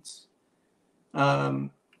 reeds. When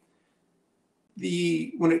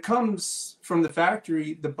it comes from the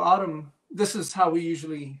factory, the bottom, this is how we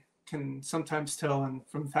usually can sometimes tell, and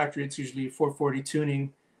from the factory it's usually 440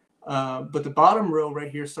 tuning, but the bottom row right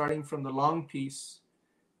here, starting from the long piece,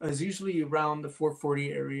 is usually around the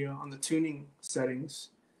 440 area on the tuning settings,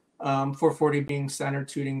 440 being standard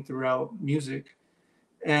tuning throughout music.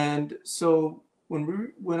 And so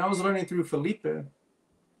when I was learning through Felipe,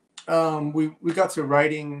 we got to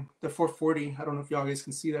writing the 440. I don't know if y'all guys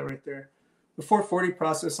can see that right there. The 440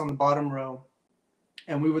 process on the bottom row.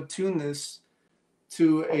 And we would tune this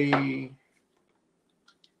to a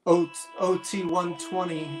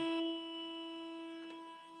OT120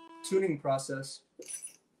 tuning process.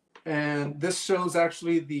 And this shows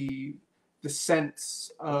actually the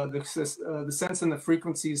sense, the sense and the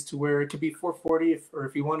frequencies to where it could be 440, or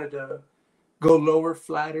if you wanted to go lower,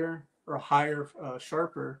 flatter, or higher,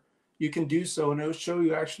 sharper, you can do so, and it'll show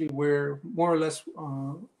you actually where, more or less,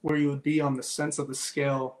 where you would be on the sense of the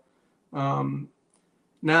scale.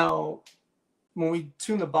 Now, when we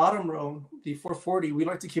tune the bottom row, the 440, we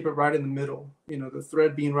like to keep it right in the middle, the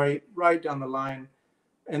thread being right down the line.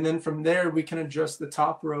 And then from there, we can adjust the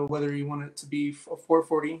top row, whether you want it to be a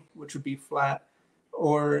 440, which would be flat,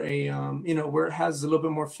 or a, where it has a little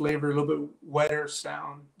bit more flavor, a little bit wetter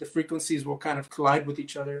sound. The frequencies will kind of collide with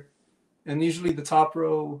each other. And usually the top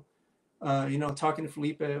row, talking to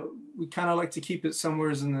Felipe, we kind of like to keep it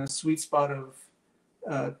somewhere in the sweet spot of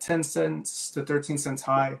 10 cents to 13 cents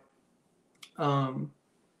high. A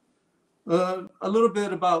little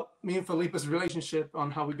bit about me and Felipe's relationship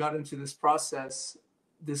on how we got into this process.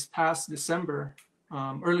 This past December,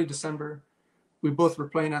 early December, we both were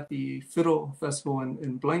playing at the Fiddle Festival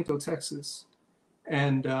in Blanco, Texas.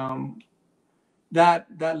 And that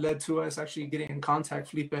led to us actually getting in contact.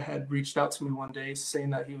 Felipe had reached out to me one day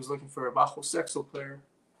saying that he was looking for a bajo sexto player.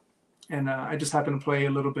 And I just happened to play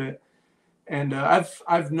a little bit. And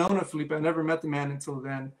I've known of Felipe. I never met the man until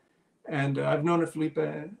then. And I've known of Felipe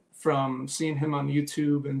from seeing him on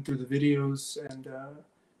YouTube and through the videos. And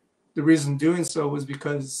the reason doing so was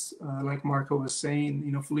because, like Marco was saying,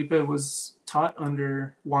 Felipe was taught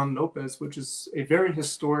under Juan Lopez, which is a very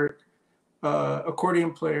historic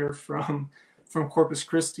accordion player from Corpus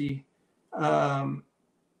Christi.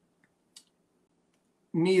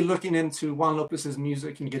 Me looking into Juan Lopez's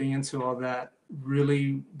music and getting into all that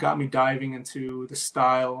really got me diving into the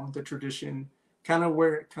style, the tradition, kind of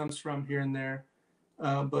where it comes from here and there.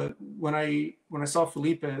 But when I saw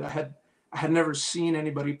Felipe, I had never seen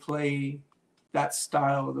anybody play that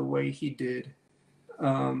style the way he did.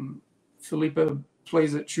 Felipe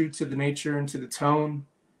plays it true to the nature and to the tone.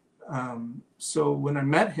 So when I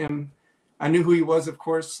met him, I knew who he was, of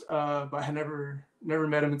course, but I had never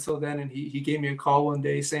met him until then. And he gave me a call one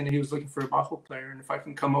day saying that he was looking for a bajo player and if I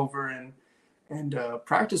can come over and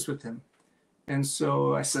practice with him. And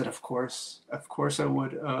so I said, of course I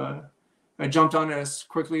would. I jumped on it as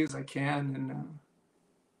quickly as I can,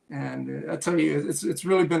 and I tell you, it's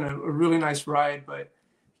really been a really nice ride. But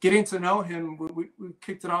getting to know him, we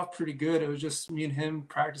kicked it off pretty good. It was just me and him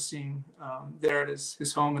practicing there at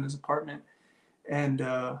his home in his apartment. And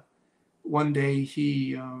one day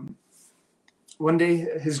his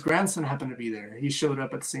grandson happened to be there. He showed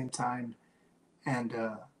up at the same time, and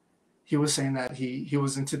he was saying that he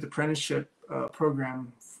was into the apprenticeship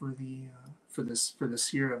program for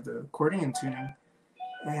this year of the accordion tuning,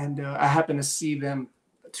 and I happened to see them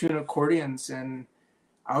tune accordions, and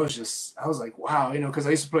I was like, wow, because I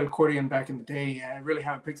used to play accordion back in the day, and I really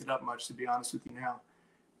haven't picked it up much, to be honest with you now.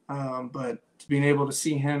 But being able to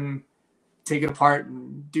see him take it apart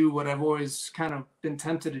and do what I've always kind of been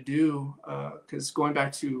tempted to do. Because going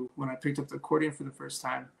back to when I picked up the accordion for the first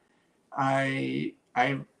time, I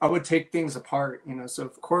would take things apart, you know. So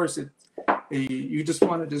of course you just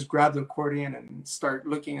want to just grab the accordion and start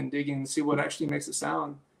looking and digging and see what actually makes it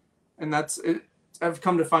sound. And that's it. I've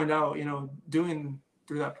come to find out, you know, doing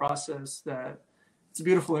through that process, that it's a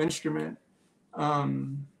beautiful instrument,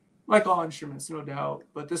 like all instruments, no doubt.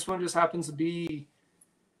 But this one just happens to be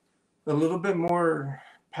a little bit more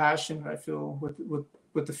passionate, I feel,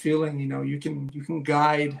 with the feeling. You know, you can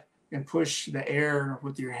guide and push the air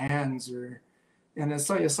with your hands, and it's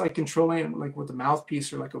like controlling it like with a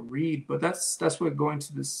mouthpiece or like a reed. But that's what going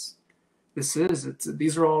to this is.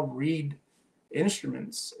 These are all reed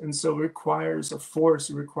instruments, and so it requires a force.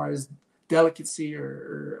 It requires delicacy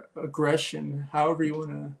or aggression, however you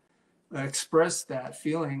want to express that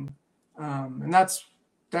feeling. And that's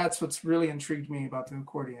what's really intrigued me about the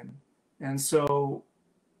accordion. And so,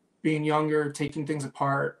 being younger, taking things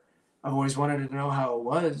apart, I've always wanted to know how it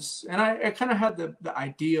was, and I kind of had the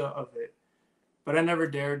idea of it, but I never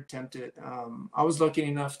dared attempt it. I was lucky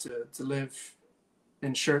enough to live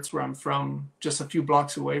in Schertz, where I'm from, just a few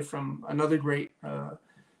blocks away from another great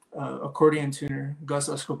accordion tuner, Gus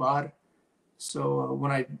Escobar. So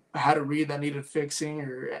when I had a reed that needed fixing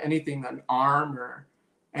or anything, an arm or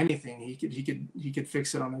anything, he could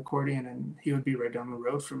fix it on the accordion, and he would be right down the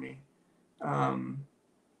road for me.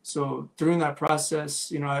 So during that process,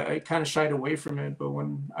 you know, I kind of shied away from it. But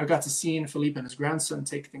when I got to seeing Felipe and his grandson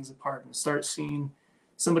take things apart and start seeing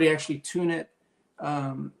somebody actually tune it,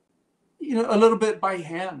 you know, a little bit by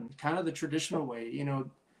hand, kind of the traditional way. You know,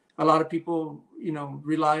 a lot of people, you know,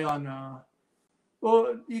 rely on,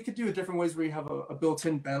 well, you could do it different ways, where you have a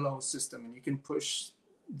built-in bellow system, and you can push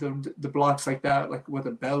the blocks like that, like with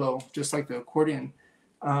a bellow, just like the accordion.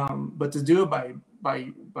 But to do it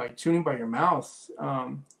by tuning by your mouth,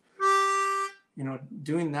 you know,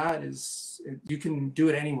 doing that you can do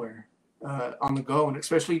it anywhere on the go, and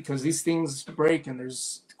especially because these things break, and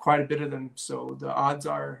there's quite a bit of them, so the odds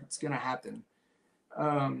are it's gonna happen.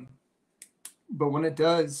 But when it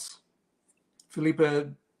does, Felipe,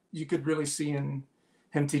 you could really see in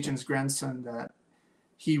him teaching his grandson that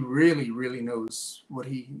he really, really knows what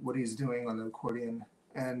he's doing on the accordion,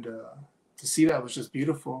 and to see that was just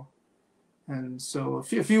beautiful. And so a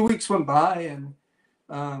few weeks went by, and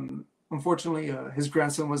unfortunately, his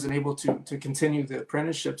grandson wasn't able to continue the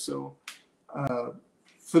apprenticeship. So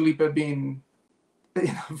Felipe being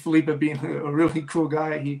a really cool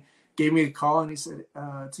guy, he gave me a call, and he said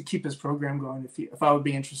to keep his program going, if I would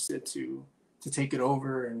be interested to take it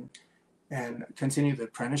over and continue the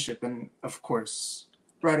apprenticeship. And of course,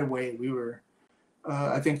 right away we were,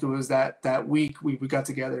 I think it was that week we got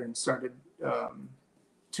together and started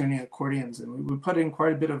tuning accordions, and we put in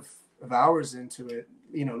quite a bit of hours into it,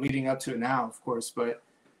 you know, leading up to it now, of course, but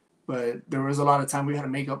there was a lot of time we had to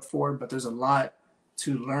make up for, but there's a lot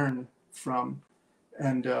to learn from.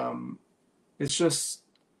 And it's just,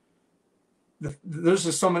 there's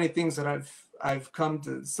just so many things that I've come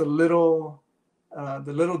to. It's the little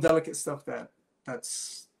delicate stuff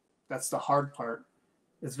that's the hard part.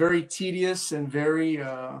 It's very tedious and very,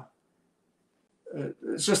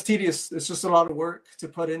 it's just tedious. It's just a lot of work to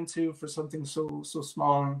put into for something so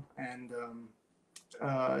small. And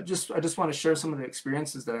I just want to share some of the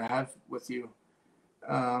experiences that I have with you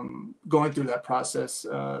going through that process.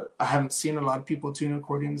 I haven't seen a lot of people tune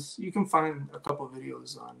accordions. You can find a couple of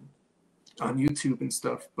videos on YouTube and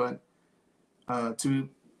stuff, but to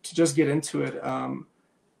just get into it,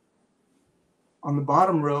 on the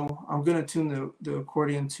bottom row, I'm going to tune the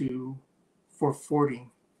accordion to 440.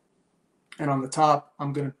 And on the top,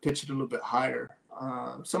 I'm going to pitch it a little bit higher,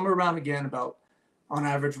 somewhere around, again, about, on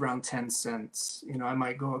average, around 10 cents. You know, I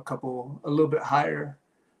might go a little bit higher,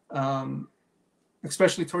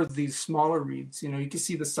 especially towards these smaller reeds. You know, you can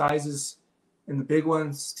see the sizes in the big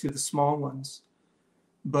ones to the small ones.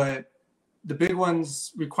 But the big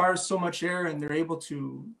ones require so much air, and they're able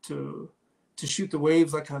to shoot the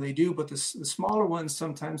waves like how they do. But the smaller ones,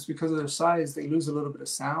 sometimes, because of their size, they lose a little bit of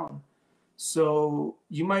sound. So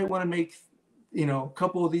you might want to make, you know, a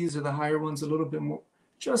couple of these are the higher ones, a little bit more,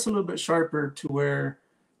 just a little bit sharper, to where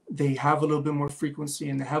they have a little bit more frequency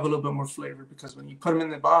and they have a little bit more flavor, because when you put them in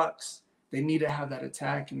the box, they need to have that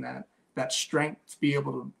attack and that strength to be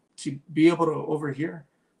able to overhear,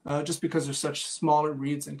 just because they're such smaller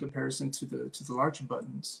reeds in comparison to the larger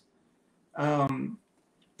buttons.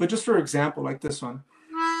 But just for example, like this one.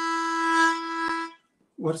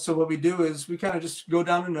 So what we do is we kind of just go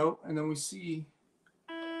down a note, and then we see,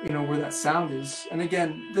 you know, where that sound is. And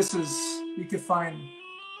again, this is, you can find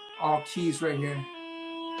all keys right here.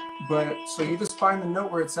 But so you just find the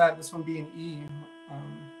note where it's at, this one being E.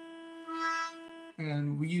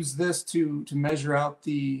 And we use this to measure out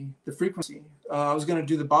the frequency. I was going to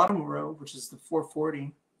do the bottom row, which is the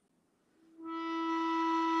 440,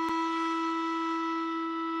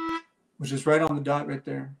 which is right on the dot right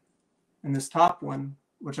there. And this top one,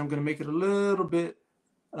 which I'm going to make it a little bit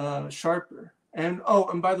sharper. And oh,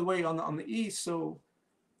 and by the way, on the E, so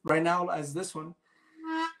right now as this one,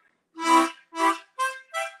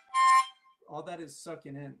 all that is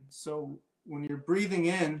sucking in. So when you're breathing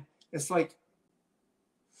in, it's like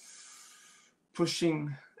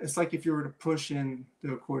pushing. It's like if you were to push in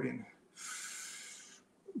the accordion,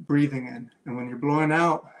 breathing in. And when you're blowing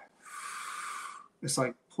out, it's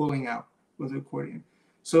like pulling out with the accordion.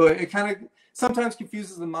 So it kind of sometimes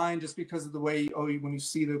confuses the mind just because of the way, when you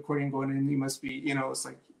see the accordion going in, you must be, it's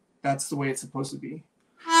like, that's the way it's supposed to be.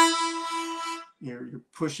 You're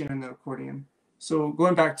pushing in the accordion. So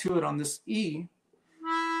going back to it on this E,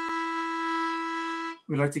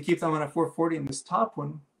 we like to keep that one at 440, and this top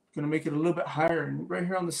one, going to make it a little bit higher. And right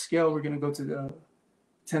here on the scale, we're going to go to the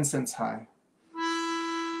 10 cents high.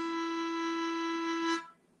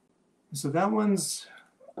 So that one's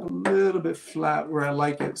a little bit flat where I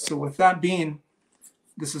like it. So with that being,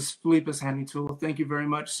 this is Felipe's handy tool. Thank you very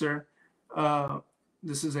much, sir.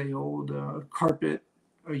 This is a old carpet,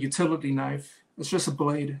 a utility knife. It's just a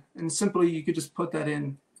blade. And simply, you could just put that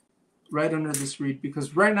in right under this reed,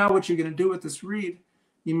 because right now what you're going to do with this reed,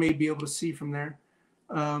 you may be able to see from there.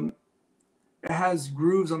 It has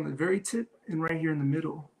grooves on the very tip and right here in the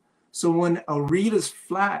middle. So when a reed is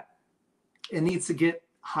flat, it needs to get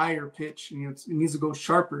higher pitch, and it needs to go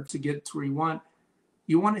sharper to get to where you want.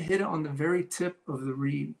 You want to hit it on the very tip of the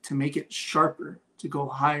reed to make it sharper, to go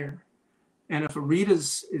higher. And if a reed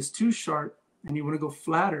is too sharp and you want to go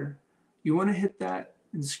flatter, you want to hit that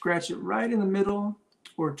and scratch it right in the middle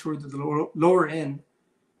or toward the lower end.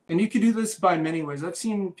 And you can do this by many ways. I've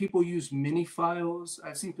seen people use mini files.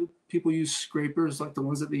 I've seen people use scrapers like the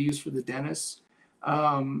ones that they use for the dentist.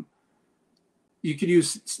 You could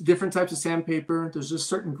use different types of sandpaper. There's just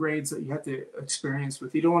certain grades that you have to experience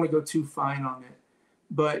with. You don't want to go too fine on it.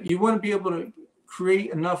 But you want to be able to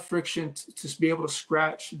create enough friction to be able to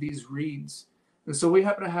scratch these reeds. And so we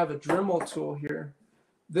happen to have a Dremel tool here.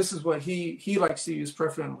 This is what he likes to use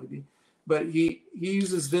preferably. But he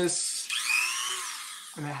uses this,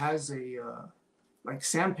 and it has a like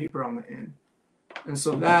sandpaper on the end. And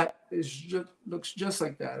so that looks just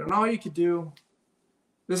like that. And all you could do,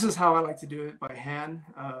 this is how I like to do it, by hand.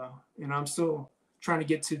 I'm still trying to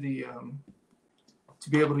get to the to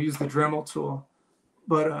be able to use the Dremel tool.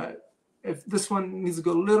 But if this one needs to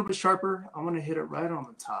go a little bit sharper, I'm going to hit it right on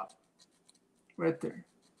the top, right there.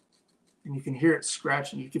 And you can hear it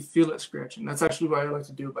scratching. You can feel it scratching. That's actually why I like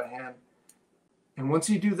to do it by hand. And once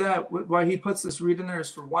you do that, why he puts this reed in there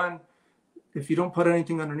is, for one, if you don't put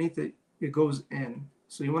anything underneath it, it goes in.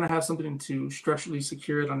 So you want to have something to structurally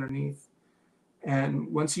secure it underneath.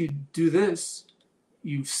 And once you do this,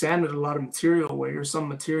 you've sanded a lot of material away, or some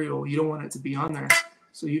material. You don't want it to be on there.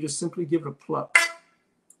 So you just simply give it a pluck.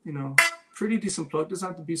 Pretty decent pluck. Doesn't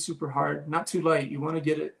have to be super hard, not too light. You want to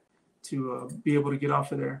get it to be able to get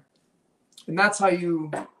off of there. And that's how you're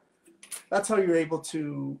able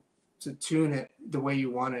to tune it the way you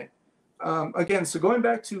want it. Again, so going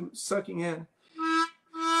back to sucking in,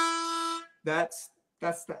 that's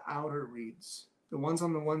the outer reeds, the ones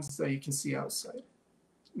that you can see outside.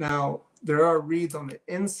 Now, there are reeds on the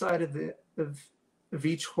inside of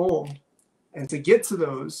each hole, and to get to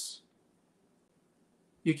those,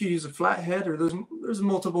 you could use a flat head, or there's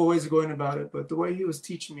multiple ways of going about it. But the way he was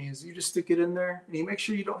teaching me is you just stick it in there, and you make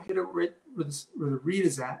sure you don't hit it right where the reed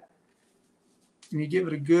is at, and you give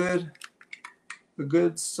it a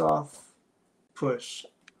good soft push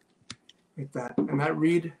like that, and that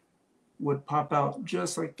reed would pop out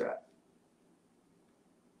just like that.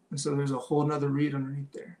 And so there's a whole nother reed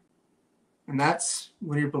underneath there, and that's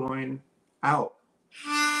when you're blowing out.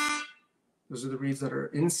 Those are the reeds that are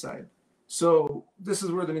inside. So this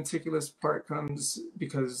is where the meticulous part comes,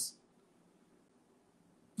 because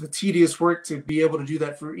the tedious work to be able to do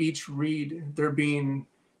that for each reed, there being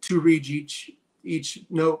 2 reeds each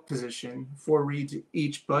note position, 4 reeds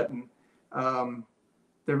each button. That's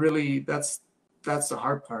the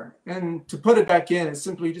hard part. And to put it back in, it's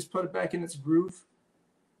simply just put it back in its groove.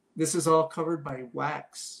 This is all covered by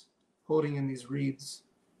wax holding in these reeds.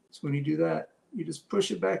 So when you do that, you just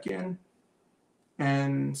push it back in.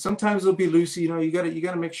 And sometimes it'll be loose. You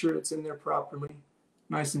gotta make sure it's in there properly,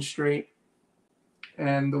 nice and straight.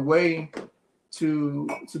 And the way to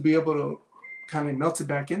be able to kind of melt it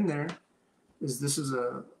back in there is, this is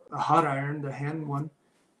a hot iron, the hand one.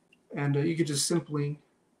 And you could just simply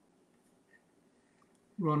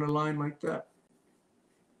run a line like that.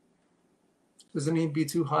 Doesn't need to be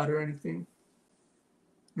too hot or anything.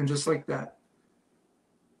 And just like that,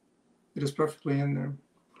 it is perfectly in there.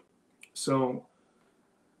 So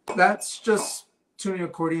that's just tuning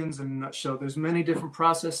accordions in a nutshell. There's many different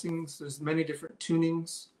processings. There's many different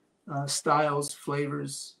tunings, styles,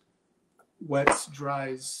 flavors, wets,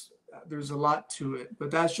 dries. There's a lot to it,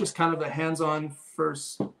 but that's just kind of a hands-on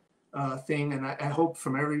first thing. And I hope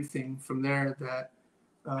from everything from there that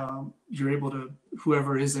you're able to,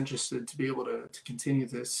 whoever is interested, to be able to continue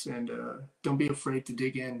this, and don't be afraid to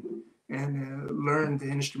dig in and learn the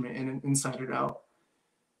instrument inside and out.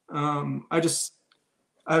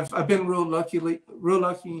 I've been real lucky to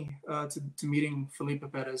meeting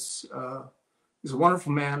Felipe Perez. He's a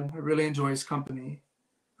wonderful man. I really enjoy his company.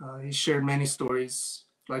 He shared many stories,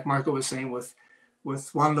 like Marco was saying, with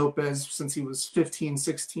Juan Lopez since he was 15,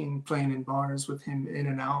 16, playing in bars with him in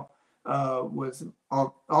and out, with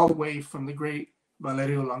all the way from the great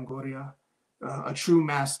Valerio Longoria, a true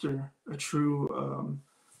master, a true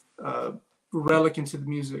relic into the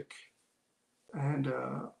music. And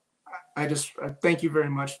I thank you very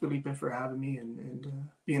much, Felipe, for having me and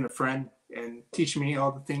being a friend and teaching me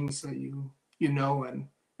all the things that you know and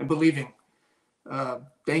believing.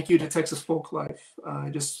 Thank you to Texas Folklife. I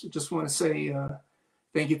just want to say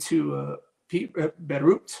thank you to Pete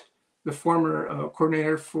Berut, the former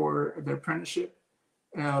coordinator for the apprenticeship.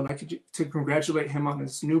 I'd like to congratulate him on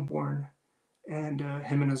his newborn, and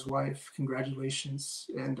him and his wife. Congratulations.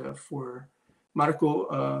 And for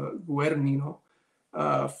Marco Guernino,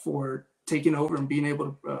 for taking over and being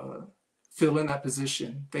able to fill in that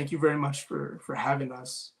position. Thank you very much for having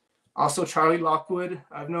us. Also, Charlie Lockwood,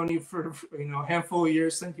 I've known you for a handful of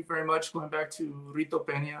years. Thank you very much, going back to Rito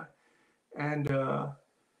Peña. And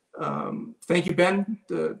thank you, Ben,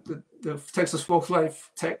 the Texas Folklife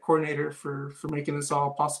Tech Coordinator, for making this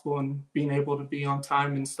all possible and being able to be on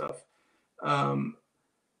time and stuff.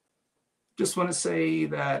 Just want to say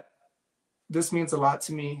that this means a lot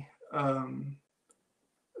to me.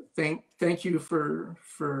 Thank you for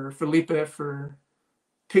Felipe for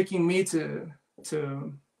picking me to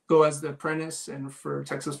go as the apprentice, and for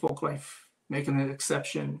Texas Folklife making an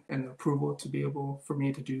exception and approval to be able for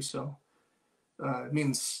me to do so. It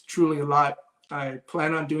means truly a lot. I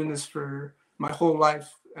plan on doing this for my whole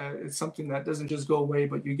life. It's something that doesn't just go away,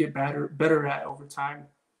 but you get better at over time.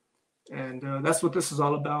 And that's what this is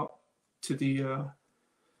all about, to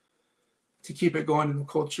keep it going in the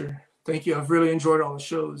culture. Thank you. I've really enjoyed all the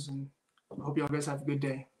shows, and I hope you all guys have a good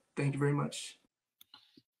day. Thank you very much.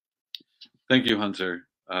 Thank you, Hunter.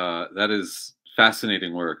 That is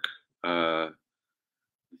fascinating work. The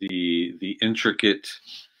intricate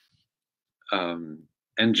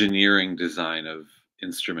engineering design of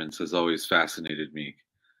instruments has always fascinated me,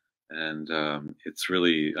 and it's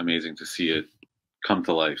really amazing to see it come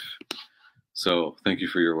to life. So thank you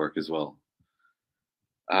for your work as well.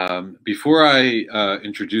 Before I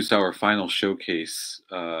introduce our final showcase,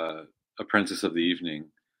 Apprentice of the Evening,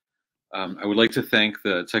 I would like to thank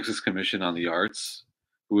the Texas Commission on the Arts,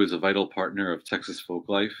 who is a vital partner of Texas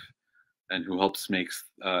Folklife and who helps make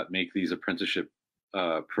these apprenticeship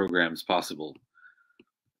programs possible.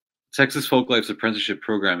 Texas Folklife's apprenticeship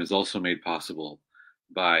program is also made possible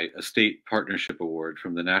by a state partnership award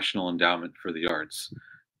from the National Endowment for the Arts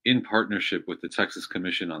in partnership with the Texas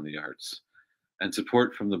Commission on the Arts, and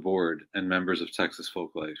support from the board and members of Texas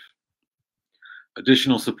Folklife.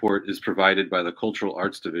 Additional support is provided by the Cultural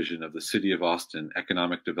Arts Division of the City of Austin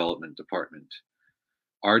Economic Development Department,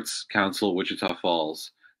 Arts Council Wichita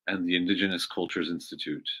Falls, and the Indigenous Cultures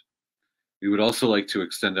Institute. We would also like to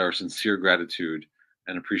extend our sincere gratitude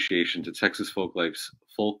and appreciation to Texas Folklife's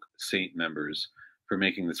Folk Saint members for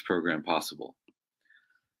making this program possible.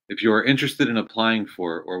 If you are interested in applying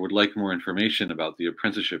for or would like more information about the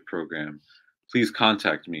apprenticeship program, please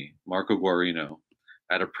contact me, Marco Guarino,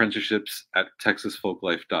 at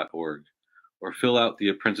apprenticeships@texasfolklife.org, or fill out the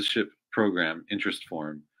apprenticeship program interest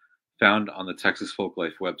form found on the Texas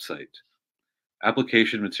Folklife website.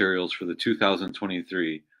 Application materials for the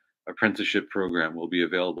 2023 apprenticeship program will be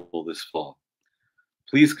available this fall.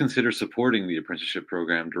 Please consider supporting the apprenticeship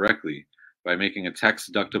program directly by making a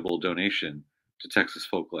tax-deductible donation to Texas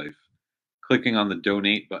Folklife, clicking on the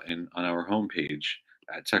donate button on our homepage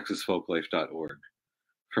at texasfolklife.org.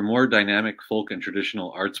 For more dynamic folk and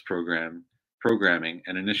traditional arts programming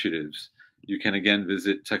and initiatives, you can again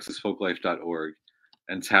visit texasfolklife.org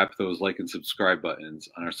and tap those like and subscribe buttons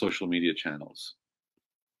on our social media channels.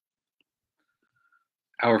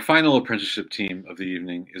 Our final apprenticeship team of the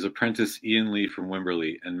evening is apprentice Ian Lee from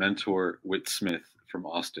Wimberley and mentor Whit Smith from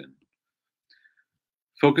Austin.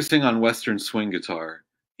 Focusing on Western swing guitar,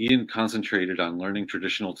 Ian concentrated on learning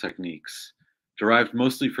traditional techniques, derived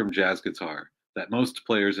mostly from jazz guitar, that most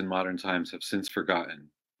players in modern times have since forgotten.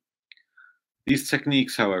 These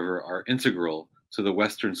techniques, however, are integral to the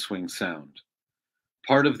Western swing sound.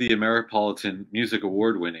 Part of the Ameripolitan Music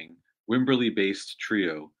Award-winning, Wimberley-based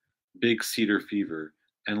trio, Big Cedar Fever,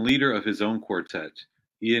 and leader of his own quartet,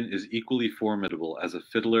 Ian is equally formidable as a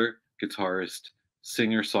fiddler, guitarist,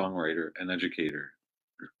 singer, songwriter, and educator.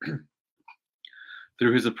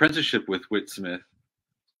 Through his apprenticeship with Whit Smith,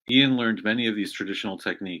 Ian learned many of these traditional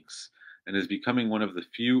techniques and is becoming one of the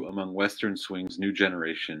few among Western swing's new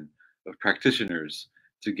generation of practitioners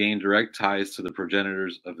to gain direct ties to the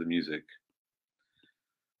progenitors of the music.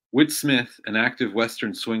 Whit Smith, an active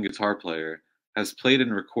Western swing guitar player, has played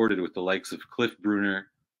and recorded with the likes of Cliff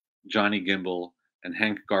Bruner, Johnny Gimbel, and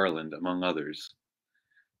Hank Garland, among others.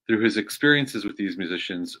 Through his experiences with these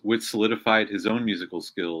musicians, Whit solidified his own musical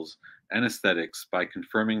skills and aesthetics by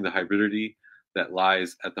confirming the hybridity that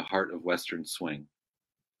lies at the heart of Western swing.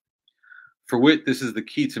 For Whit, this is the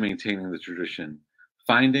key to maintaining the tradition,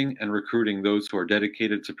 finding and recruiting those who are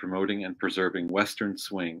dedicated to promoting and preserving Western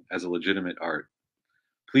swing as a legitimate art.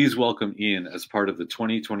 Please welcome Ian as part of the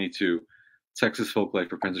 2022 Texas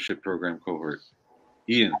Folklife Apprenticeship Program cohort.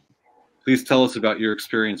 Ian, please tell us about your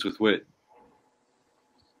experience with Whit.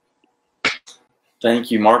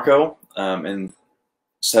 Thank you, Marco. And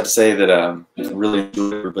just have to say that I really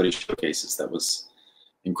enjoyed everybody's showcases. That was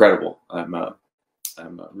incredible. I'm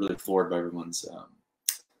really floored by everyone's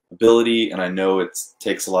ability, and I know it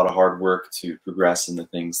takes a lot of hard work to progress in the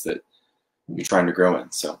things that you're trying to grow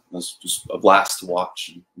in. So it was just a blast to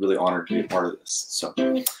watch, and really honored to be a part of this. So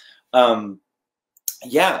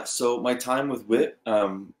yeah, so my time with Whit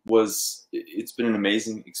it's been an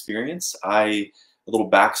amazing experience. A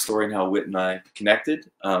little backstory on how Whit and I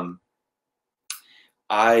connected.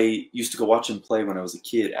 I used to go watch him play when I was a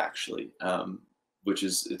kid, actually,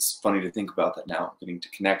 it's funny to think about that now, getting to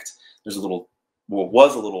connect. There's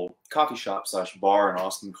was a little coffee shop / bar in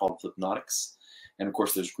Austin called Flipnotics. And of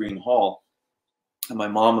course there's Green Hall. And my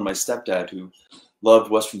mom and my stepdad, who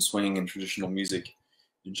loved Western swing and traditional music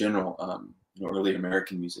in general, early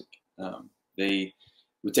American music, they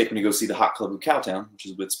would take me to go see the Hot Club of Cowtown, which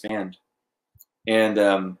is Whit's band.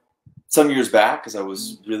 And some years back, as I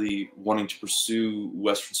was really wanting to pursue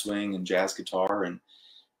Western swing and jazz guitar, and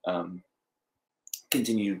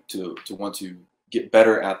continue to want to get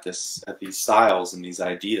better at these styles and these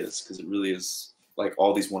ideas, because it really is like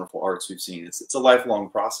all these wonderful arts we've seen. It's a lifelong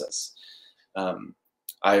process.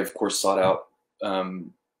 I of course sought out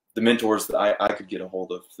the mentors that I could get a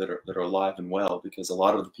hold of that are alive and well, because a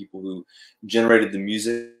lot of the people who generated the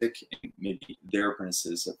music, maybe their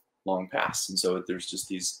apprentices, have long past, and so there's just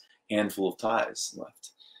these handful of ties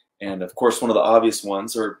left. And of course, one of the obvious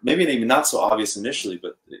ones, or maybe even not so obvious initially,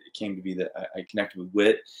 but it came to be that I connected with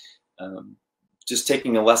Whit, just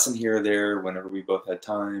taking a lesson here or there whenever we both had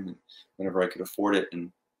time and whenever I could afford it.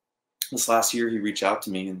 And this last year, he reached out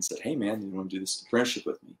to me and said, "Hey man, you want to do this apprenticeship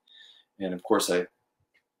with me?" And of course, I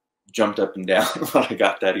jumped up and down when I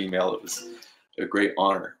got that email. It was a great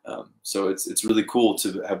honor. So it's really cool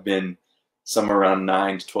to have been somewhere around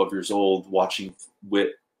 9 to 12 years old, watching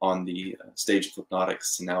Whit on the stage of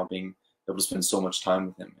Flipnotics, and now being able to spend so much time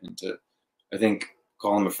with him, and to, I think,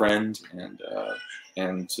 call him a friend,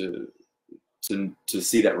 and to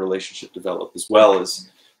see that relationship develop as well as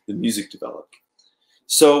the music develop.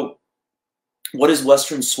 So what is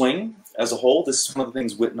Western swing as a whole? This is one of the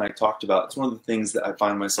things Whit and I talked about. It's one of the things that I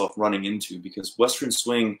find myself running into, because Western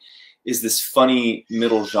swing is this funny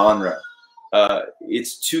middle genre.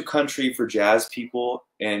 It's too country for jazz people,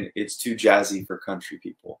 and it's too jazzy for country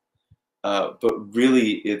people. But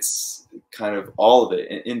really, it's kind of all of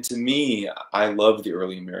it. And to me, I love the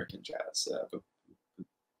early American jazz. A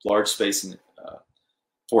large space in it,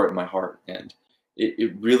 for it in my heart. And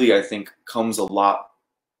it really, I think, comes a lot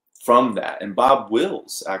from that. And Bob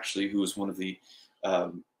Wills, actually, who was one of the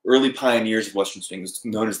early pioneers of Western swing, was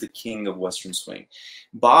known as the king of Western swing.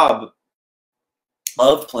 Bob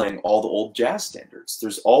loved playing all the old jazz standards.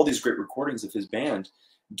 There's all these great recordings of his band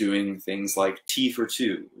doing things like T for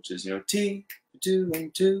Two, which is, T for two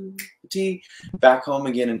and two for T, Back Home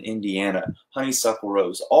Again in Indiana, Honeysuckle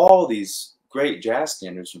Rose, all these great jazz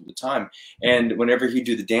standards from the time. And whenever he'd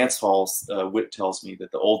do the dance halls, Whit tells me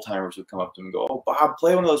that the old timers would come up to him and go, "Oh, Bob,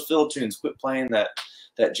 play one of those fiddle tunes, quit playing that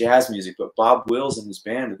jazz music." But Bob Wills and his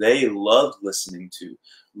band, they loved listening to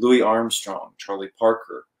Louis Armstrong, Charlie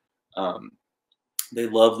Parker. They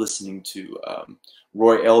loved listening to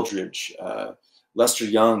Roy Eldridge, Lester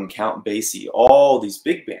Young, Count Basie, all these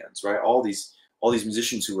big bands, right? All these all these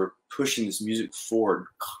musicians who were pushing this music forward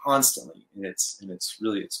constantly, and it's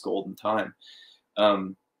really its golden time.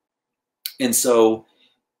 And so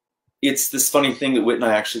it's this funny thing that Whit and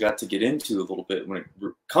I actually got to get into a little bit when it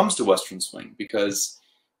comes to Western swing, because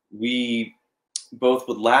we both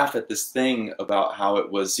would laugh at this thing about how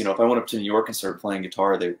it was, you know, if I went up to New York and started playing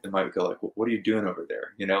guitar, they might go like, well, what are you doing over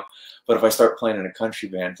there? You know, but if I start playing in a country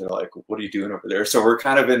band, they're like, well, what are you doing over there? So we're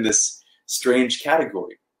kind of in this strange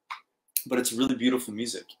category, but it's really beautiful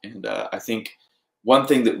music. And I think one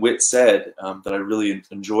thing that Whit said that I really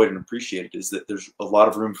enjoyed and appreciated is that there's a lot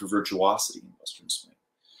of room for virtuosity in Western swing.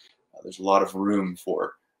 There's a lot of room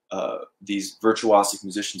for these virtuosic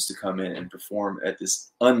musicians to come in and perform at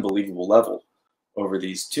this unbelievable level over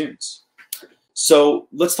these tunes. So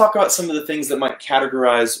let's talk about some of the things that might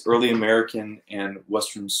categorize early American and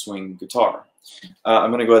Western swing guitar.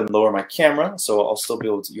 I'm going to go ahead and lower my camera, so I'll still be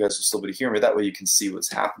able to, you guys will still be able to hear me. That way you can see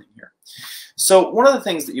what's happening here. So one of the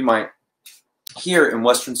things that you might hear in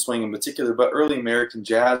Western swing in particular, but early American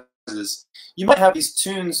jazz, is you might have these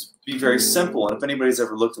tunes be very simple. And if anybody's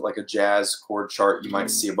ever looked at like a jazz chord chart, you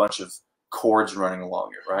might see a bunch of chords running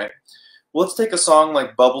along it, right? Well, let's take a song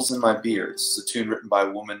like Bubbles in My Beard. This is a tune written by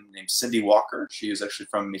a woman named Cindy Walker. She is actually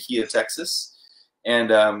from Mejia, Texas.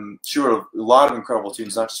 And she wrote a lot of incredible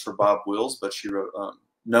tunes, not just for Bob Wills, but she wrote a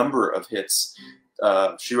number of hits.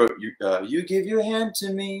 She wrote You Give Your Hand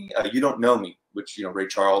to Me, You Don't Know Me, which, you know, Ray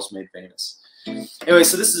Charles made famous. Anyway,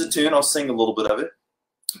 so this is a tune. I'll sing a little bit of it.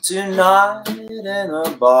 Tonight in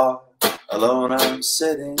a bar, alone I'm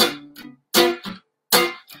sitting,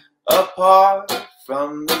 apart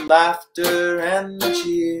from the laughter and the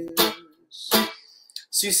cheers.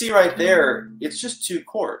 So you see right there, it's just two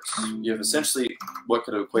chords. You have essentially what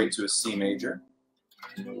could equate to a C major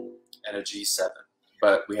and a G7.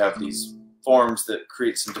 But we have these forms that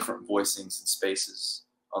create some different voicings and spaces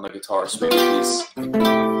on the guitar, so we get these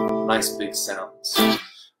nice big sounds.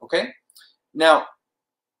 Okay? Now,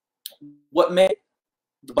 what made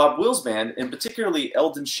the Bob Wills band, and particularly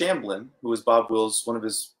Eldon Shamblin, who was Bob Wills, one of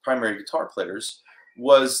his primary guitar players,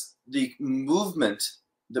 was the movement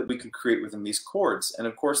that we could create within these chords. And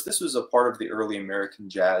of course, this was a part of the early American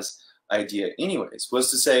jazz idea anyways, was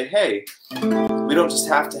to say, hey, we don't just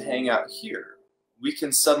have to hang out here. We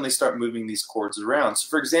can suddenly start moving these chords around. So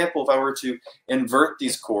for example, if I were to invert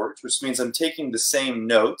these chords, which means I'm taking the same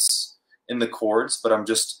notes in the chords, but I'm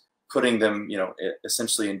just putting them, you know,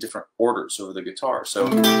 essentially in different orders over the guitar. So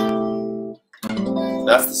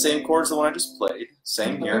that's the same chord as the one I just played.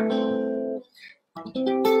 Same here.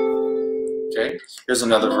 Okay, here's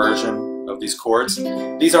another version of these chords.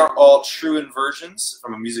 These aren't all true inversions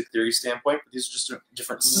from a music theory standpoint, but these are just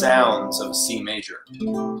different sounds of a C major.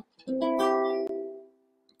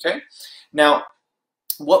 Okay, now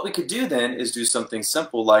what we could do then is do something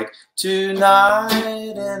simple like tonight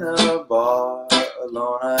in a bar,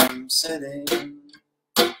 alone I'm sitting.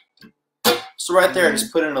 So right there, I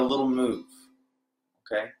just put in a little move.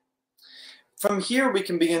 Okay. From here, we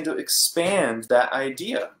can begin to expand that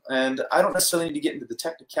idea. And I don't necessarily need to get into the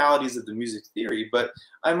technicalities of the music theory, but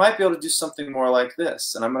I might be able to do something more like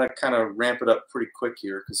this. And I'm going to kind of ramp it up pretty quick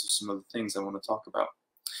here because there's some other things I want to talk about.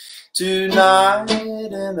 Tonight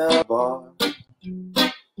in a bar.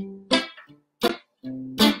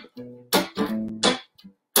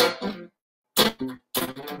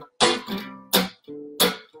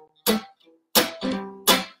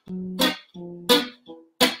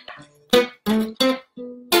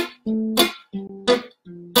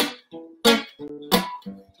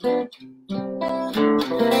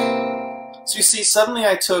 So you see, suddenly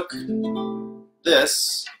I took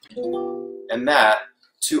this and that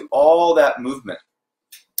to all that movement.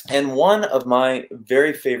 And one of my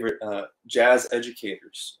very favorite jazz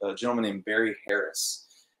educators, a gentleman named Barry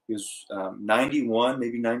Harris, he was 91,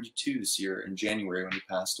 maybe 92 this year in January when he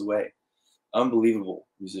passed away. Unbelievable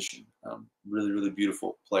musician, really, really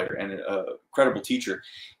beautiful player, and an incredible teacher.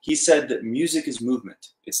 He said that music is movement.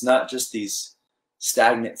 It's not just these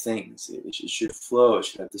stagnant things. It should flow. It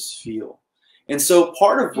should have this feel. And so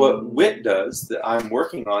part of what Whit does that I'm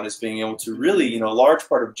working on is being able to really, you know, a large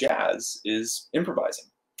part of jazz is improvising.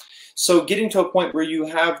 So getting to a point where you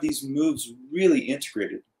have these moves really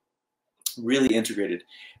integrated,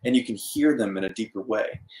 and you can hear them in a deeper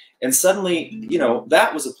way. And suddenly, you know,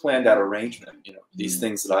 that was a planned out arrangement, you know, these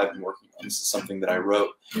things that I've been working on. This is something that I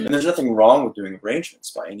wrote. And there's nothing wrong with doing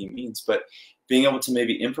arrangements by any means, but being able to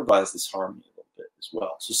maybe improvise this harmony a little bit as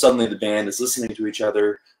well. So suddenly the band is listening to each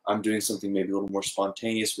other. I'm doing something maybe a little more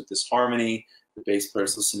spontaneous with this harmony. The bass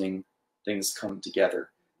player's listening. Things come together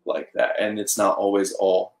like that. And it's not always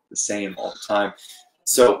all the same all the time.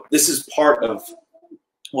 So this is part of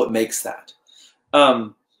what makes that.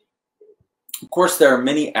 Of course, there are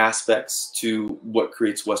many aspects to what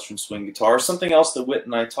creates Western swing guitar. Something else that Whit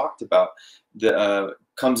and I talked about that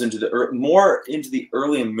comes into more into the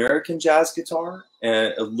early American jazz guitar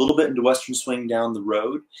and a little bit into Western swing down the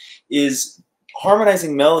road is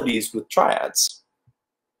harmonizing melodies with triads.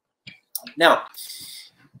 Now,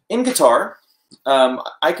 in guitar,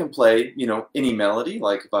 I can play, you know, any melody.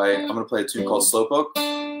 Like if I'm going to play a tune called Slowpoke.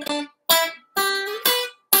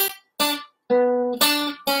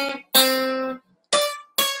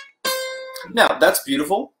 Now, that's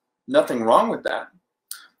beautiful. Nothing wrong with that.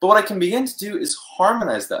 But what I can begin to do is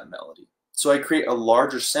harmonize that melody. So I create a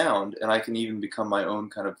larger sound, and I can even become my own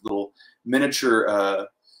kind of little miniature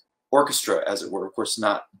orchestra, as it were. Of course,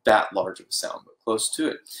 not that large of a sound, but close to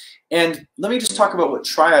it. And let me just talk about what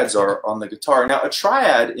triads are on the guitar. Now, a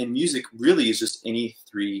triad in music really is just any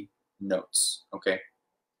 3 notes, okay?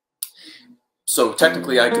 So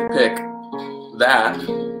technically, I could pick that,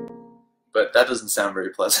 but that doesn't sound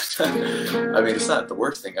very pleasant. I mean, it's not the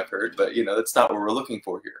worst thing I've heard, but you know, that's not what we're looking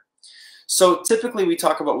for here. So typically we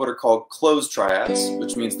talk about what are called closed triads,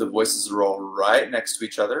 which means the voices are all right next to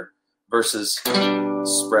each other, versus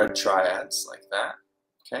spread triads like that,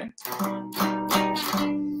 okay?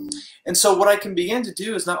 And so what I can begin to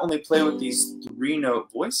do is not only play with these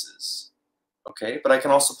 3-note voices, okay, but I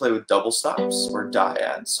can also play with double stops or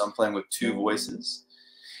dyads. So I'm playing with 2 voices.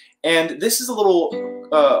 And this is a little,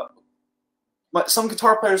 some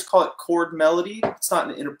guitar players call it chord melody. It's not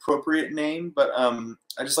an inappropriate name, but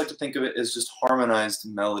I just like to think of it as just harmonized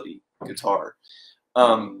melody guitar.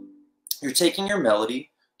 You're taking your melody,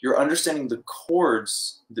 you're understanding the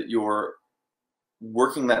chords that you're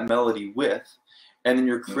working that melody with, and then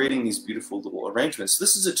you're creating these beautiful little arrangements. So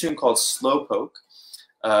this is a tune called Slowpoke,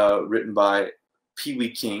 written by Pee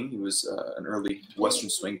Wee King. He was an early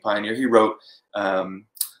Western swing pioneer. He wrote,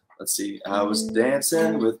 let's see, I was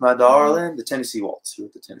dancing with my darling, the Tennessee Waltz. He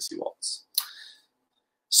wrote the Tennessee Waltz.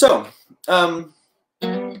 So, I'll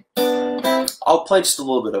play just a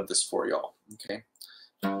little bit of this for y'all, okay?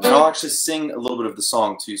 And I'll actually sing a little bit of the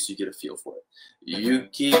song too, so you get a feel for it. You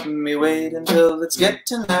keep me waiting till it's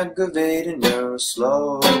getting aggravating, you're a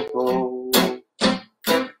slowpoke.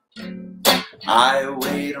 I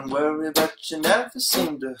wait and worry, but you never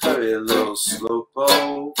seem to hurry, little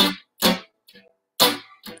slowpoke.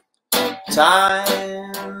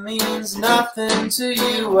 Time means nothing to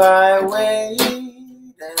you, I wait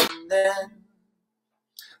and then.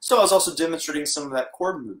 So I was also demonstrating some of that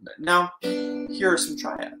chord movement. Now, here are some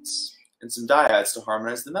triads and some dyads to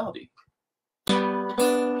harmonize the melody.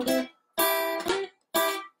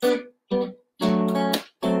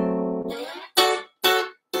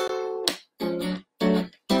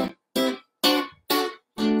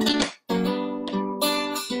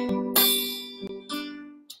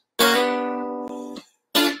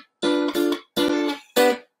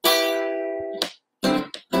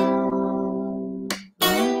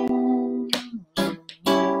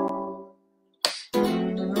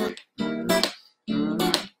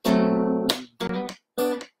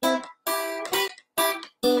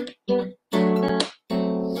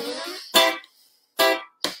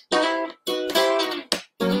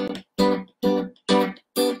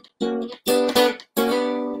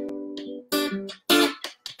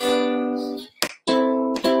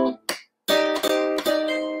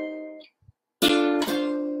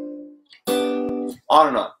 On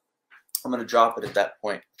and on. I'm going to drop it at that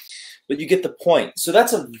point. But you get the point. So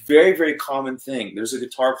that's a very, very common thing. There's a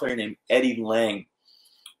guitar player named Eddie Lang.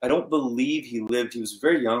 I don't believe he lived. He was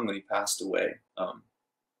very young when he passed away.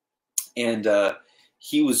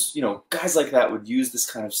 He was, you know, guys like that would use this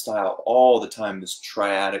kind of style all the time, this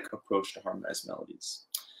triadic approach to harmonized melodies.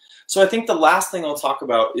 So I think the last thing I'll talk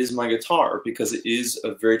about is my guitar, because it is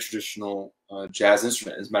a very traditional jazz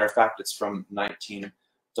instrument. As a matter of fact, it's from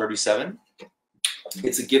 1937.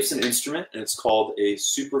 It's a Gibson instrument, and it's called a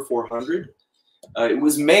Super 400. It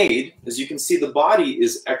was made, as you can see, the body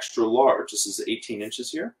is extra large. This is 18 inches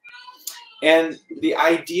here. And the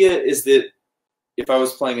idea is that if I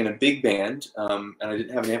was playing in a big band and I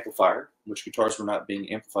didn't have an amplifier, which guitars were not being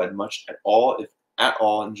amplified much at all, if at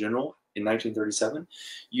all in general, in 1937,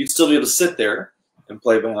 you'd still be able to sit there and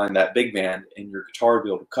play behind that big band, and your guitar would be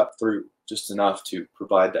able to cut through just enough to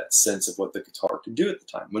provide that sense of what the guitar could do at the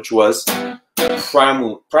time, which was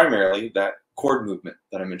primarily that chord movement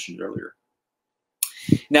that I mentioned earlier.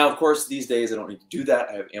 Now, of course, these days I don't need to do that.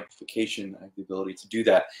 I have amplification. I have the ability to do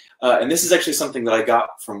that. And this is actually something that I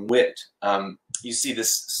got from Whit. You see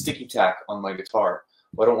this sticky tack on my guitar.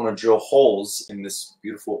 Well, I don't want to drill holes in this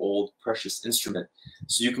beautiful old precious instrument.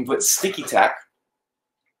 So you can put sticky tack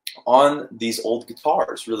on these old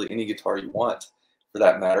guitars, really any guitar you want. for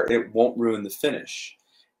that matter. It won't ruin the finish.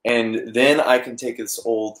 And then I can take this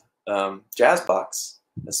old jazz box,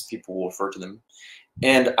 as people will refer to them,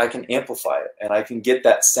 and I can amplify it, and I can get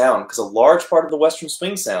that sound, because a large part of the Western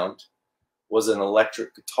swing sound was an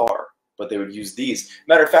electric guitar, but they would use these.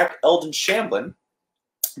 Matter of fact, Eldon Shamblin,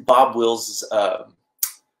 Bob Wills'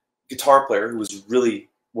 guitar player, who was really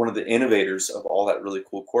one of the innovators of all that really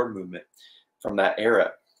cool chord movement from that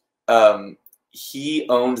era, he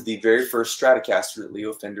owned the very first Stratocaster that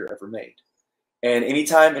Leo Fender ever made. And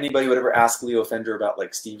anytime anybody would ever ask Leo Fender about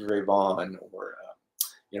like Stevie Ray Vaughan or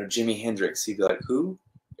Jimi Hendrix, he'd be like, "Who?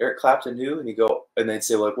 Eric Clapton? Who?" And he'd go, and they'd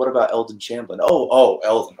say, like, "What about Eldon Shamblin?" Oh,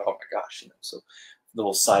 Eldon. Oh my gosh, So,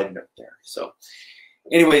 little side note there. So,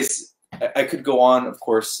 anyways, I could go on. Of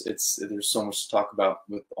course, there's so much to talk about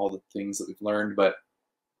with all the things that we've learned, but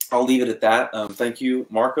I'll leave it at that. Thank you,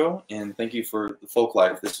 Marco, and thank you for the folk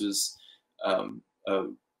life. This was an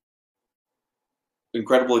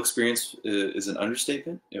incredible experience. Is an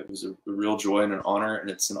understatement. It was a real joy and an honor, and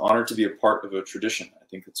it's an honor to be a part of a tradition. I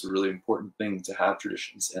think it's a really important thing to have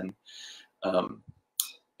traditions, and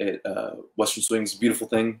Western swing is a beautiful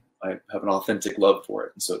thing. I have an authentic love for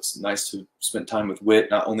it, and so it's nice to spend time with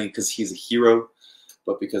Whit, not only because he's a hero,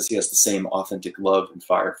 but because he has the same authentic love and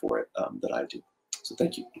fire for it that I do. So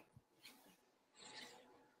thank you.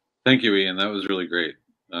 Thank you, Ian. That was really great.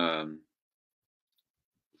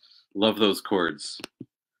 Love those chords.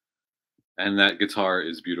 And that guitar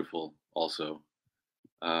is beautiful also.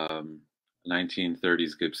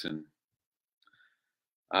 1930s Gibson.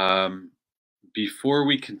 Before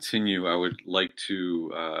we continue, I would like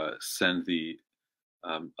to send the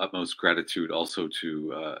utmost gratitude also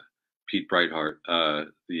to Pete Brightheart,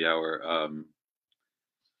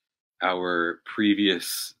 our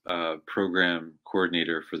previous program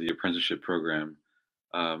coordinator for the apprenticeship program.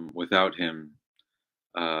 Without him,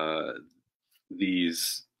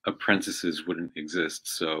 these apprentices wouldn't exist.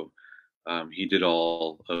 So he did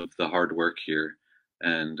all of the hard work here,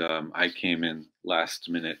 and I came in last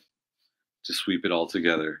minute to sweep it all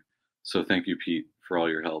together. So thank you, Pete, for all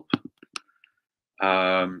your help.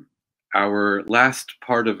 Our last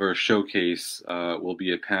part of our showcase will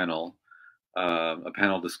be a panel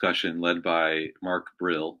discussion led by Mark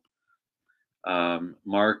Brill.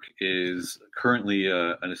 Mark is currently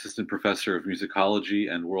an assistant professor of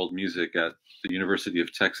musicology and world music at the University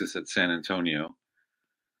of Texas at San Antonio.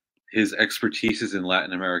 His expertise is in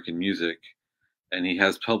Latin American music, and he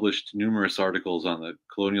has published numerous articles on the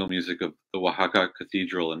colonial music of the Oaxaca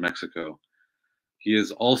Cathedral in Mexico. He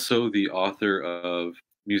is also the author of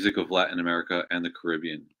Music of Latin America and the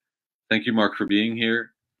Caribbean. Thank you, Mark, for being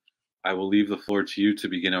here. I will leave the floor to you to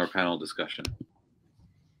begin our panel discussion.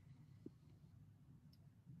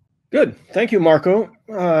 Good. Thank you, Marco.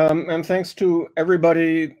 And thanks to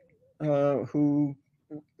everybody who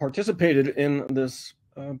participated in this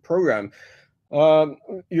program.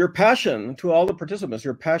 Your passion, to all the participants,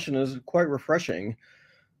 your passion is quite refreshing.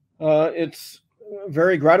 It's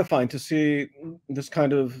very gratifying to see this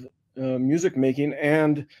kind of music making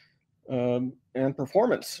and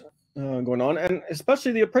performance going on, and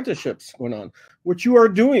especially the apprenticeships going on. What you are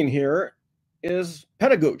doing here is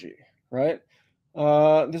pedagogy, right?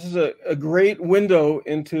 This is a great window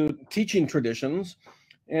into teaching traditions,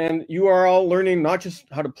 and you are all learning not just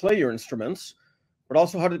how to play your instruments, but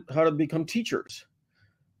also how to become teachers.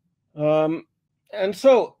 And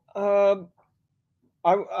so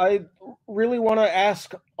I really want to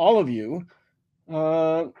ask all of you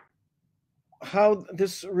how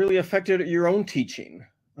this really affected your own teaching.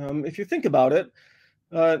 If you think about it,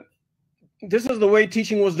 this is the way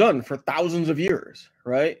teaching was done for thousands of years,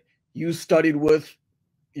 right? You studied with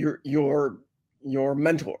your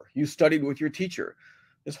mentor. You studied with your teacher.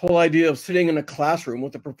 This whole idea of sitting in a classroom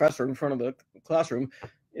with a professor in front of the classroom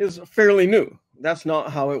is fairly new. That's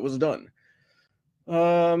not how it was done.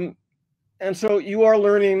 And so you are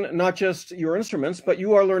learning not just your instruments, but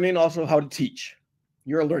you are learning also how to teach.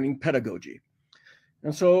 You're learning pedagogy.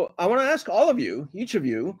 And so I want to ask all of you, each of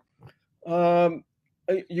you,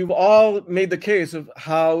 you've all made the case of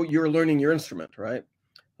how you're learning your instrument, right?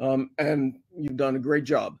 And you've done a great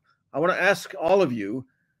job. I want to ask all of you,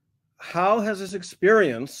 how has this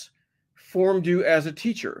experience formed you as a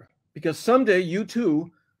teacher? Because someday you too,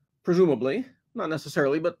 presumably, not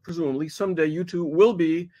necessarily, but presumably someday you too will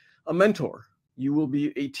be a mentor. You will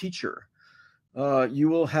be a teacher. You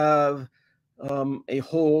will have a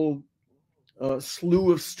whole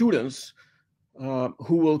slew of students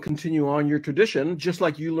who will continue on your tradition, just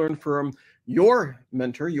like you learned from your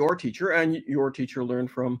mentor, your teacher, and your teacher learned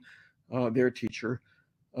from their teacher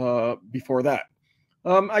before that.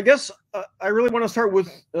 I guess I really want to start with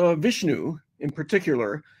Vishnu, in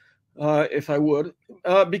particular, if I would,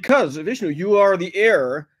 because Vishnu, you are the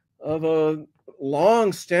heir of a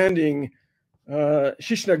long-standing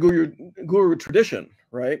Shishna Guru tradition,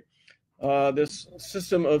 right? This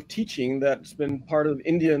system of teaching that's been part of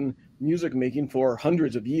Indian music making for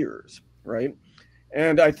hundreds of years, right?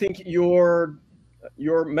 And I think your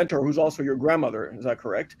mentor, who's also your grandmother, is that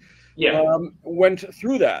correct? Yeah. Went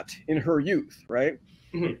through that in her youth, right?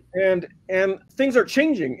 Mm-hmm. And things are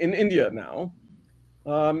changing in India now.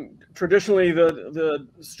 Traditionally, the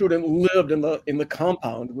student lived in the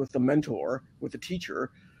compound with the mentor, with the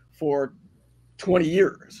teacher, for 20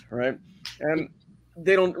 years, right? And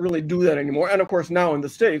they don't really do that anymore. And of course, now in the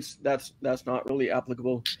States, that's not really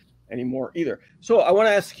applicable anymore either. So I want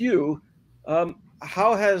to ask you,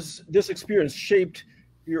 how has this experience shaped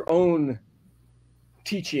your own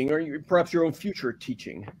teaching, or perhaps your own future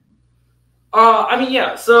teaching? I mean,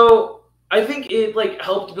 yeah. So I think it like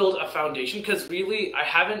helped build a foundation, because really I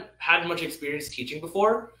haven't had much experience teaching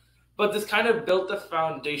before, but this kind of built the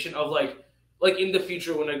foundation of like in the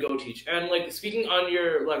future when I go teach. And like speaking on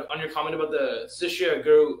your comment about the Shishya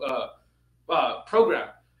Guru program,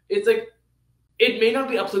 it's like it may not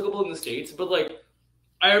be applicable in the States, but like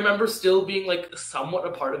I remember still being like somewhat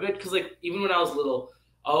a part of it, because like even when I was little,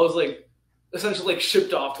 I was like essentially like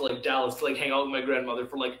shipped off to like Dallas to like hang out with my grandmother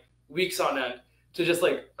for like weeks on end to just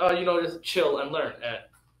like just chill and learn, and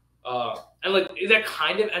like that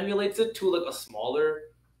kind of emulates it to like a smaller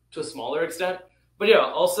extent. But yeah,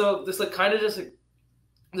 also this like kind of just like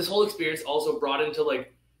this whole experience also brought into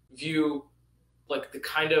like view like the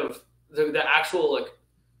kind of the actual like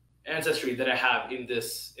ancestry that I have in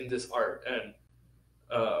this art, and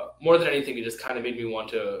more than anything, it just kind of made me want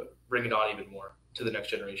to bring it on even more to the next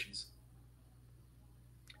generations.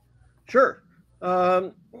 Sure.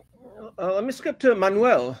 Let me skip to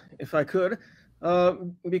Manuel, if I could,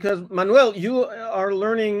 because Manuel, you are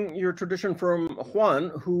learning your tradition from Juan,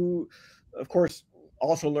 who, of course,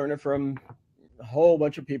 also learned it from a whole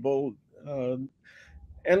bunch of people. And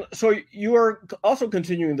so you are also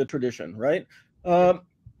continuing the tradition, right? But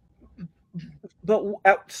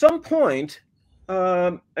at some point,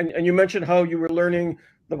 and you mentioned how you were learning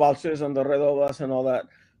the valses and the redobas and all that.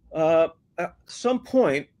 At some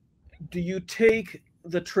point, do you take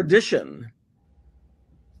the tradition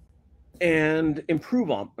and improve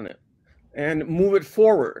on it and move it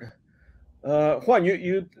forward? Juan,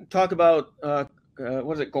 you talk about what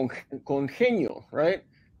is it, congenio, right?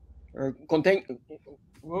 Or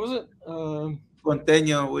what was it?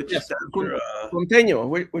 Conteño, which is conteño,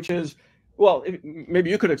 which is, well, maybe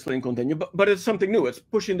you could explain conteño, but it's something new. It's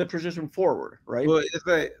pushing the tradition forward, right? Well, it's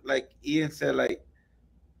like Ian said, like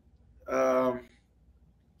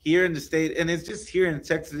here in the state, and it's just here in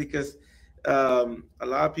Texas, because a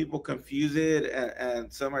lot of people confuse it,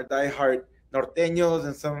 and some are diehard norteños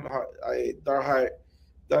and some are diehard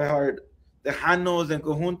tejanos and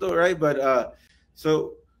conjunto, right? But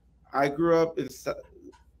so I grew up in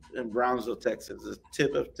Brownsville, Texas, the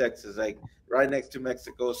tip of Texas, like right next to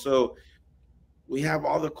Mexico. So we have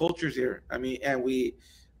all the cultures here. I mean, and we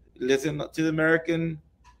listen to the American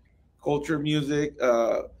culture, music,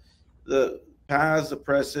 the past, the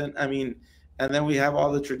present. I mean, and then we have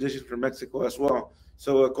all the traditions from Mexico as well.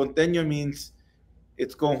 So a conteño means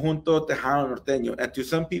it's conjunto tejano norteño, and to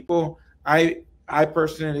some people, I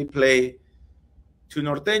personally play to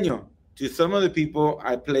norteño. To some of the people,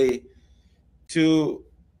 I play to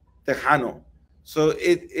tejano. So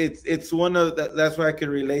it's one of that's why I can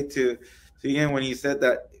relate to Ian when he said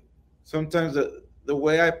that sometimes the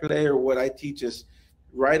way I play or what I teach is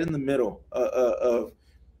right in the middle of,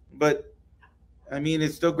 but I mean,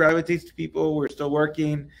 it still gravitates to people. We're still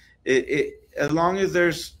working. As long as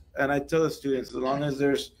there's, and I tell the students, as long as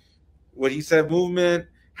there's what he said, movement,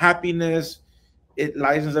 happiness, it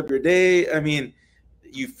lightens up your day. I mean,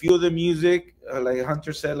 you feel the music, like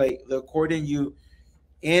Hunter said, like the accordion, you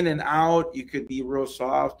in and out. You could be real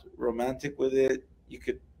soft, romantic with it. You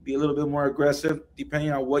could be a little bit more aggressive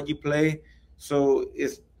depending on what you play. So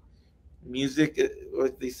it's music,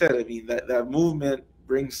 what they said. I mean, that movement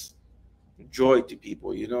brings joy to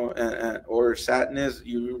people, you know, and or sadness.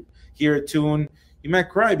 You hear a tune, you might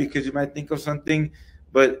cry because you might think of something,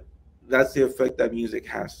 but that's the effect that music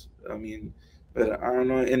has. I mean, but I don't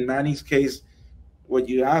know, in Manny's case, what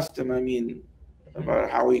you asked him, I mean, about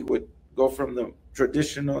how he would go from the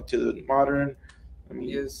traditional to the modern. I mean,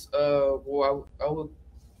 yes, well,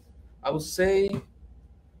 I would say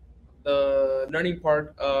the learning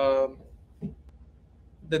part, the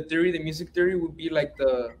theory, the music theory would be like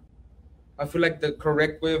I feel like the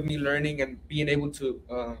correct way of me learning and being able to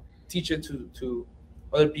teach it to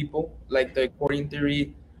other people, like the accordion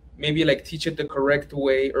theory, maybe like teach it the correct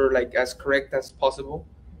way, or like as correct as possible,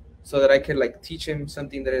 so that I could like teach him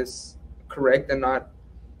something that is correct and not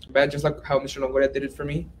bad, just like how Mr. Longoria did it for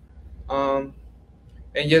me. And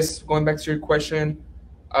yes, going back to your question,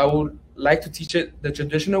 I would like to teach it the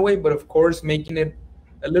traditional way, but of course making it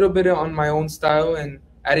a little bit on my own style and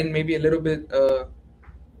adding maybe a little bit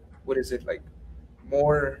what is it, like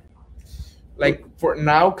more like for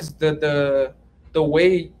now, because the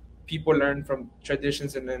way people learn from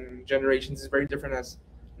traditions and then generations is very different as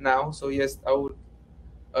now. So yes, I would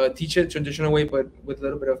teach it traditional way, but with a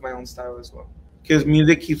little bit of my own style as well. Because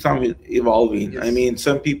music keeps on evolving. Yes. I mean,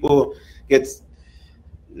 some people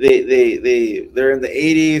they're in the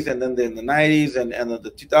 80s, and then they're in the 90s, and then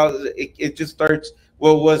the 2000s. It just starts.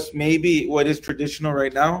 What is traditional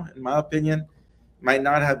right now, in my opinion, might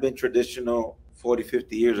not have been traditional 40,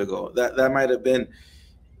 50 years ago. That might have been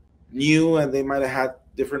new, and they might have had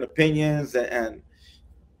different opinions and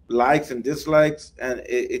likes and dislikes, and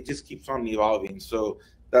it just keeps on evolving. So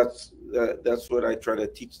that's what I try to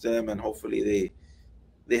teach them, and hopefully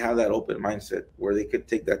they have that open mindset where they could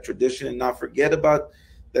take that tradition and not forget about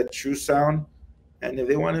that true sound. And if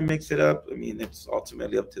they want to mix it up, I mean, it's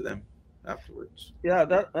ultimately up to them afterwards. Yeah,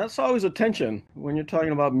 that's always a tension when you're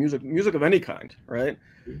talking about music of any kind, right?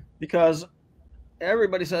 Because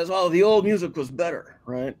everybody says, "Oh, the old music was better,"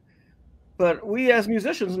 right? But we as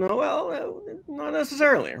musicians know, well, not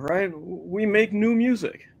necessarily, right? We make new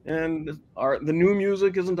music, and the new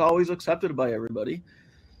music isn't always accepted by everybody.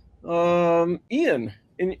 Ian,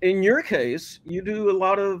 in your case, you do a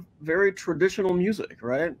lot of very traditional music,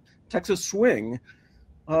 right? Texas swing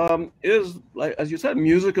is, like as you said,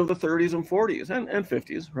 music of the 30s and 40s and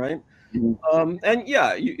 50s, right? Mm-hmm. And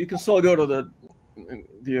yeah, you can still go to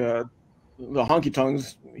the honky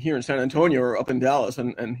tonks here in San Antonio or up in Dallas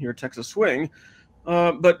and hear Texas swing.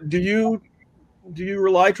 But do you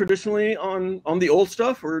rely traditionally on the old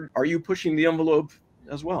stuff, or are you pushing the envelope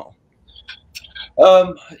as well?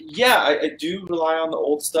 Yeah, I do rely on the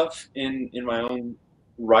old stuff in my own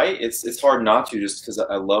right. It's hard not to, just because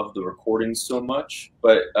I love the recordings so much.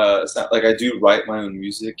 But it's not like I do write my own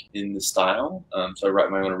music in the style. So I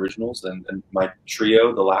write my own originals, and my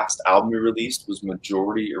trio, the last album we released, was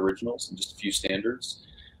majority originals and just a few standards.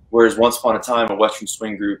 Whereas once upon a time, a Western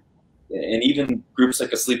swing group, and even groups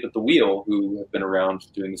like Asleep at the Wheel, who have been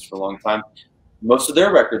around doing this for a long time, most of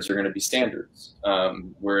their records are going to be standards.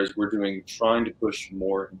 Whereas we're trying to push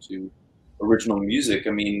more into original music. I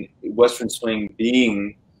mean, Western swing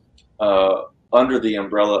being under the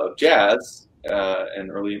umbrella of jazz and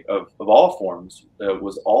early of all forms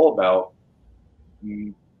was all about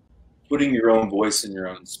putting your own voice and your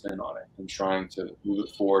own spin on it and trying to move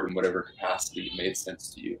it forward in whatever capacity made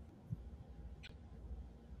sense to you.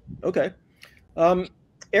 Okay.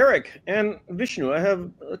 Eric and Vishnu, I have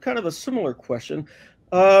kind of a similar question,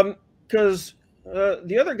 because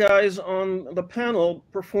the other guys on the panel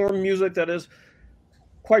perform music that is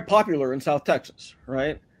quite popular in South Texas,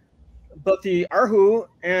 right? But the erhu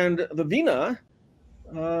and the veena,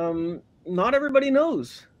 not everybody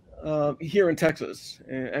knows here in Texas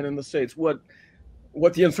and in the States what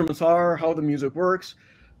the instruments are, how the music works.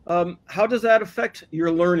 How does that affect your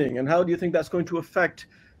learning, and how do you think that's going to affect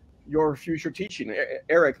your future teaching?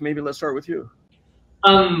 Eric, maybe let's start with you.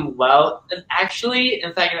 Well, in fact,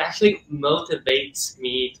 it actually motivates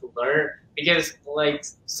me to learn, because like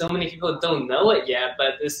so many people don't know it yet,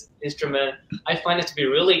 but this instrument, I find it to be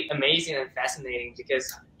really amazing and fascinating,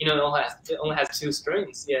 because it only has 2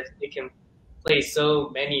 strings, yet it can play so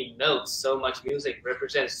many notes, so much music,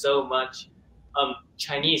 represents so much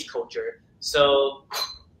Chinese culture. So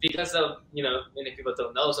because of, many people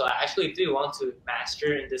don't know, so I actually do want to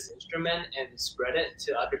master in this instrument and spread it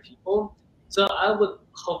to other people. So I would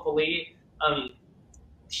hopefully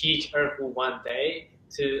teach erhu one day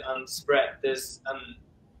to spread this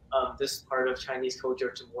this part of Chinese culture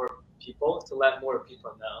to more people, to let more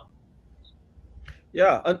people know.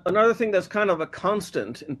 Yeah, another thing that's kind of a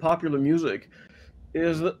constant in popular music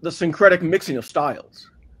is the syncretic mixing of styles,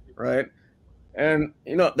 right? And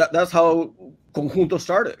that's how Conjunto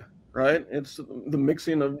started, right? It's the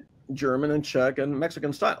mixing of German and Czech and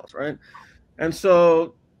Mexican styles, right? And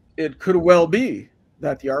so it could well be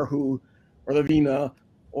that the erhu or the veena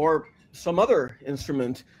or some other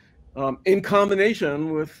instrument in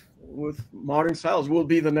combination with modern styles will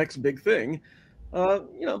be the next big thing.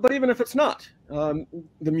 But even if it's not, the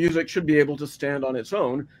music should be able to stand on its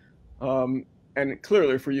own. And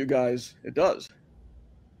clearly for you guys, it does,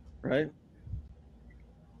 right?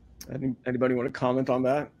 Anybody want to comment on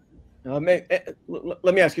that? Let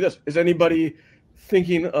me ask you this. Is anybody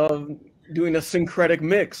thinking of doing a syncretic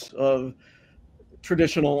mix of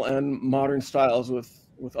traditional and modern styles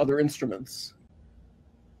with other instruments?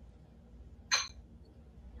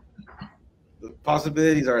 The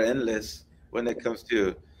possibilities are endless when it comes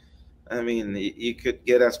to, I mean, you could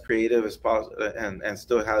get as creative as possible and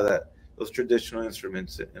still have those traditional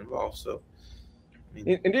instruments involved. So, I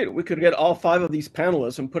mean, Indeed, we could get all 5 of these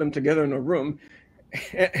panelists and put them together in a room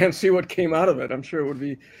and see what came out of it. I'm sure it'd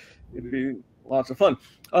be lots of fun.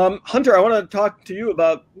 Hunter, I want to talk to you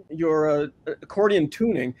about your accordion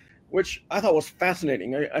tuning, which I thought was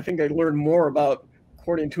fascinating. I think I learned more about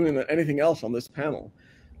accordion tuning than anything else on this panel.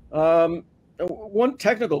 One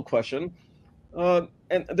technical question, and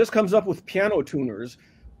this comes up with piano tuners.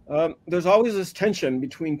 There's always this tension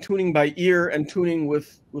between tuning by ear and tuning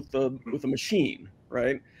with the machine,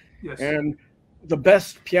 right? Yes. And the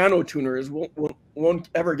best piano tuners won't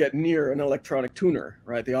ever get near an electronic tuner,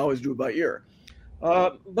 right? They always do it by ear.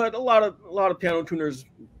 But a lot of piano tuners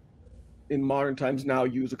in modern times now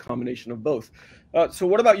use a combination of both. So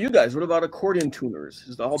what about you guys? What about accordion tuners?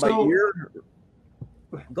 Is it all by ear?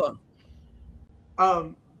 Go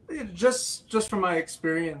on. Just from my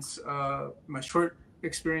experience, my short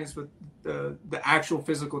experience with the actual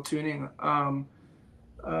physical tuning,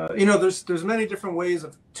 there's many different ways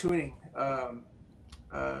of tuning.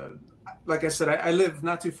 Like I said, I live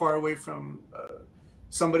not too far away from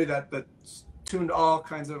somebody that's tuned all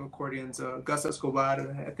kinds of accordions, Gus Escobar.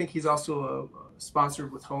 I think he's also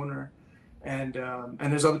sponsored with Honer, and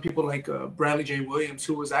there's other people like Bradley J. Williams,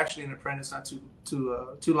 who was actually an apprentice not too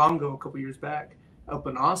long ago, a couple years back, up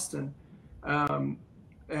in Austin.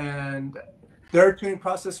 And their tuning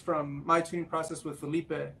process from my tuning process with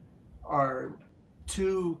Felipe are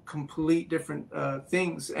 2 complete different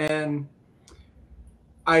things. And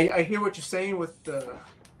I hear what you're saying with the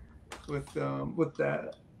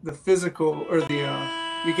physical, or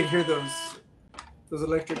you can hear those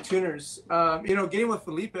electric tuners. Getting with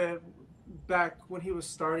Felipe back when he was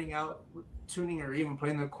starting out tuning or even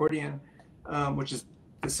playing the accordion, which is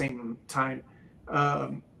the same time,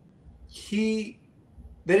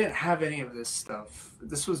 they didn't have any of this stuff.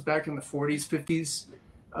 This was back in the 40s, 50s.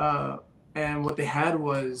 And what they had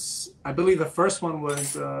was, I believe the first one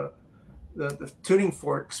was the tuning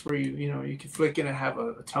forks where you could flick in and have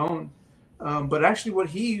a tone. But actually what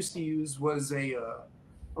he used to use was a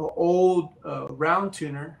old round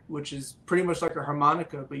tuner, which is pretty much like a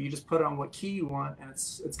harmonica, but you just put on what key you want, and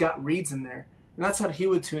it's got reeds in there. And that's how he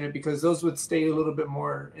would tune it, because those would stay a little bit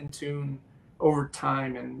more in tune over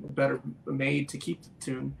time and better made to keep the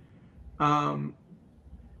tune.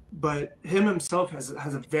 But him himself has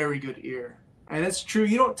a very good ear. And it's true,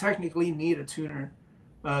 you don't technically need a tuner.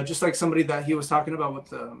 Just like somebody that he was talking about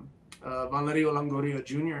with Valerio Longoria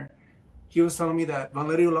Jr. He was telling me that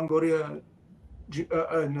Valerio Longoria,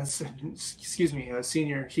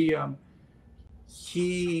 senior,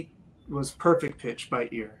 he was perfect pitch by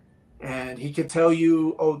ear. And he could tell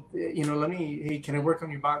you, can I work on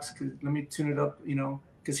your box? Let me tune it up,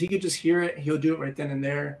 because he could just hear it. He'll do it right then and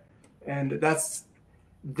there. And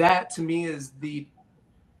that to me is the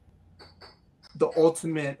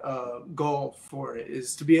ultimate goal for it,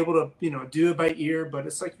 is to be able to, do it by ear. But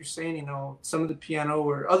it's like you're saying, some of the piano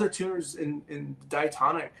or other tuners in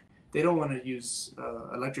diatonic, they don't want to use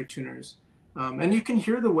electric tuners. And you can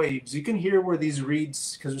hear the waves. You can hear where these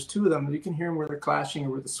reeds, because there's 2 of them, you can hear them where they're clashing or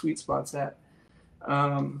where the sweet spot's at.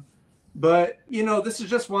 But, this is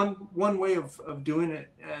just one way of doing it.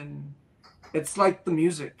 And it's like the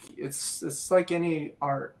music. It's like any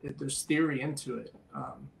art. There's theory into it.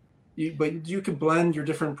 But you can blend your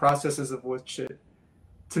different processes of which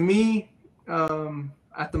to me,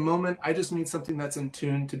 at the moment, I just need something that's in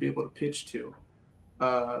tune to be able to pitch to.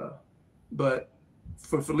 But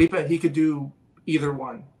for Felipe, he could do either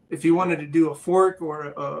one. If he wanted to do a fork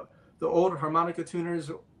or the old harmonica tuners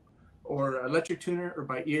or electric tuner or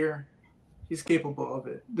by ear, he's capable of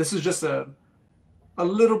it. This is just a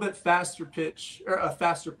little bit faster pitch or a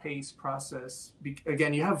faster pace process.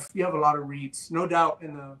 Again, you have a lot of reeds, no doubt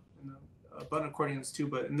in the button accordions too,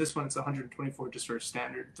 but in this one it's 124 just for a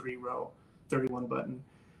standard 3-row 31 button.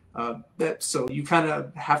 So you kind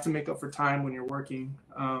of have to make up for time when you're working.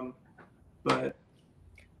 But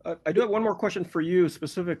I do have one more question for you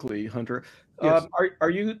specifically, Hunter. Yes. Are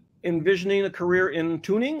you envisioning a career in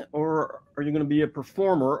tuning, or are you going to be a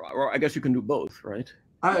performer? Or I guess you can do both, right?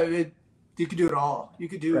 You could do it all. You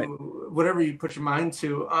could do whatever you put your mind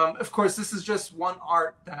to. Of course, this is just one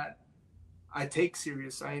art that I take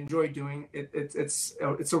serious. I enjoy doing it.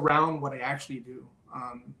 It's around what I actually do.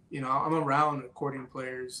 I'm around accordion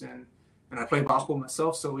players and I play bajo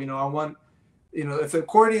myself. So, I want, if the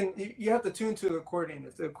accordion, you have to tune to the accordion.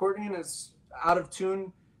 If the accordion is out of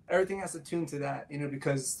tune, everything has to tune to that, you know,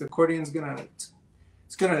 because the accordion's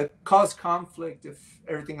it's gonna cause conflict if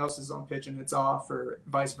everything else is on pitch and it's off, or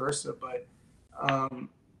vice versa. But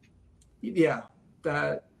yeah,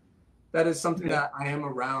 that is something that I am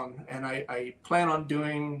around, and I plan on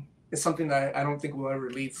doing. It's something that I don't think will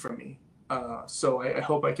ever leave from me. So I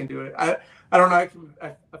hope I can do it. I don't know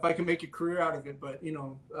if I can make a career out of it, but you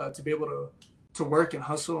know, to be able to work and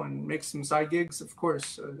hustle and make some side gigs, of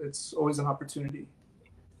course, it's always an opportunity.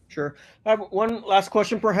 Sure. I have one last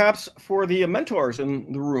question, perhaps, for the mentors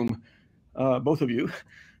in the room, both of you.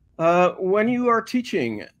 When you are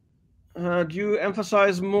teaching, do you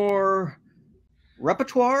emphasize more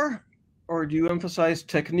repertoire, or do you emphasize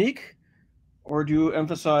technique, or do you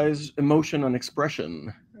emphasize emotion and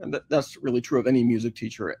expression? And that's really true of any music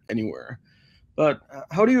teacher anywhere. But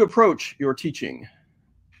how do you approach your teaching?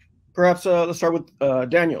 Perhaps let's start with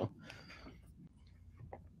Daniel.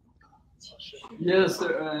 Yes,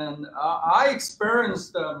 and I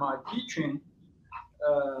experienced my teaching,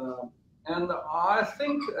 and I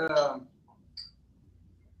think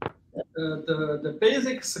the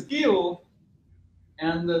basic skill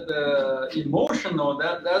and the emotional,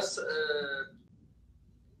 that's a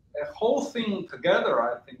whole thing together,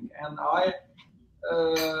 I think. And I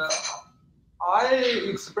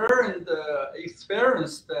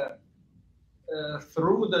experienced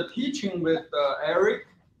through the teaching with Eric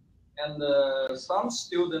and some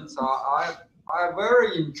students. I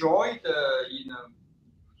very enjoyed you know,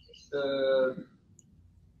 the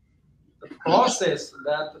process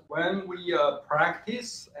that when we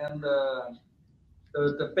practice, and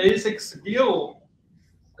the basic skill,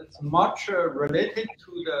 it's much related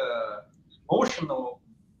to the emotional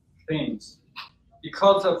things,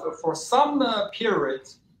 because for some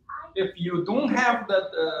periods, if you don't have that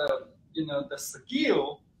you know, the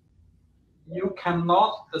skill,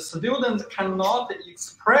 the students cannot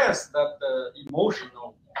express that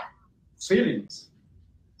emotional feelings.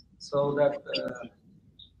 So that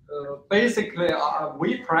basically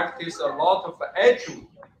we practice a lot of etude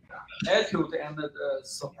and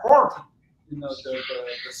support, you know,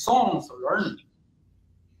 the songs learning.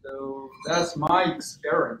 So that's my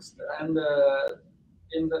experience. And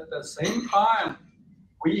in the same time,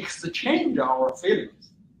 we exchange our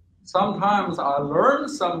feelings. Sometimes I learn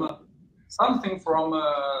something from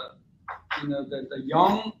you know, the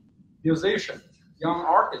young musician, young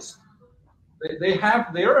artists. They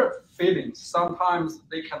have their feelings. Sometimes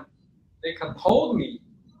they can tell me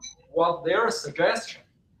what their suggestion.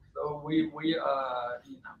 So we you know,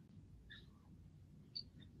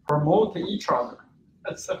 promote each other.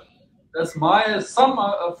 That's some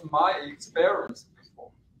of my experience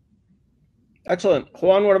before. Excellent.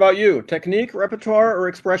 Juan, what about you? Technique, repertoire, or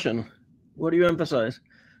expression? What do you emphasize?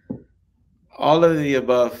 All of the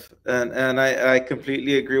above, and I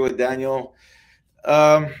completely agree with Daniel.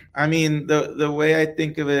 I mean, the way I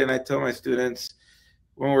think of it, and I tell my students,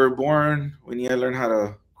 when we're born, we need to learn how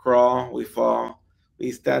to crawl, we fall,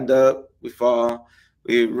 we stand up, we fall,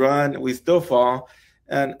 we run, we still fall,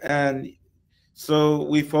 and so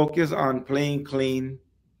we focus on playing clean,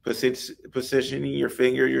 positioning your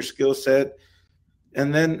finger, your skill set,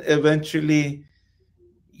 and then eventually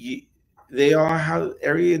they all have,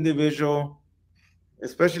 every individual,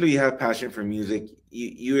 especially if you have passion for music,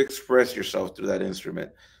 you express yourself through that instrument.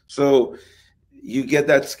 So you get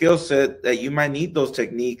that skill set that you might need those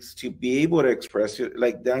techniques to be able to express it,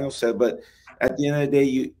 like Daniel said. But at the end of the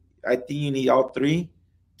day, I think you need all three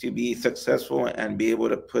to be successful and be able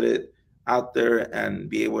to put it out there and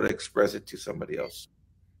be able to express it to somebody else.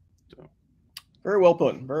 So. Very well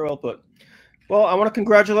put. Very well put. Well, I want to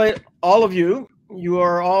congratulate all of you. You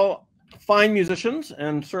are all fine musicians,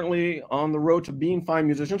 and certainly on the road to being fine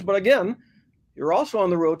musicians. But again, you're also on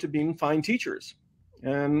the road to being fine teachers.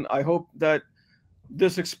 And I hope that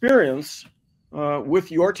this experience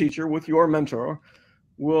with your teacher, with your mentor,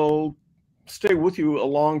 will stay with you a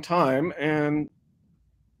long time, and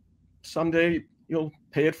someday you'll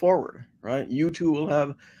pay it forward, right? You too will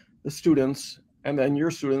have the students, and then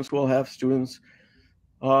your students will have students.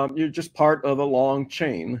 You're just part of a long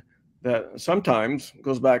chain that sometimes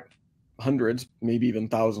goes back hundreds, maybe even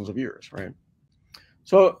thousands of years, right?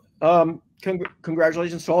 So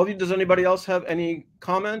congratulations to all of you. Does anybody else have any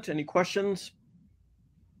comment, any questions?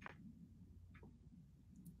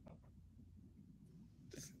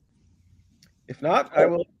 If not, I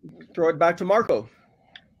will throw it back to Marco.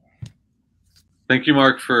 Thank you,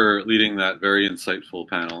 Mark, for leading that very insightful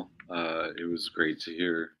panel. It was great to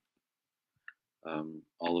hear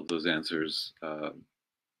all of those answers a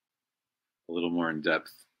little more in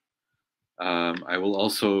depth. I will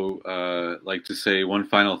also like to say one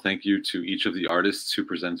final thank you to each of the artists who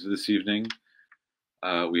presented this evening.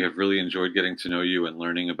 We have really enjoyed getting to know you and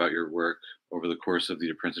learning about your work over the course of the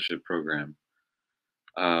apprenticeship program.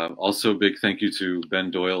 Also, big thank you to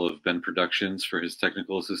Ben Doyle of Ben Productions for his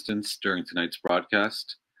technical assistance during tonight's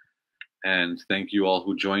broadcast. And thank you all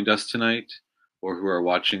who joined us tonight or who are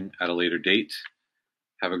watching at a later date.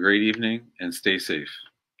 Have a great evening and stay safe.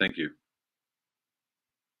 Thank you.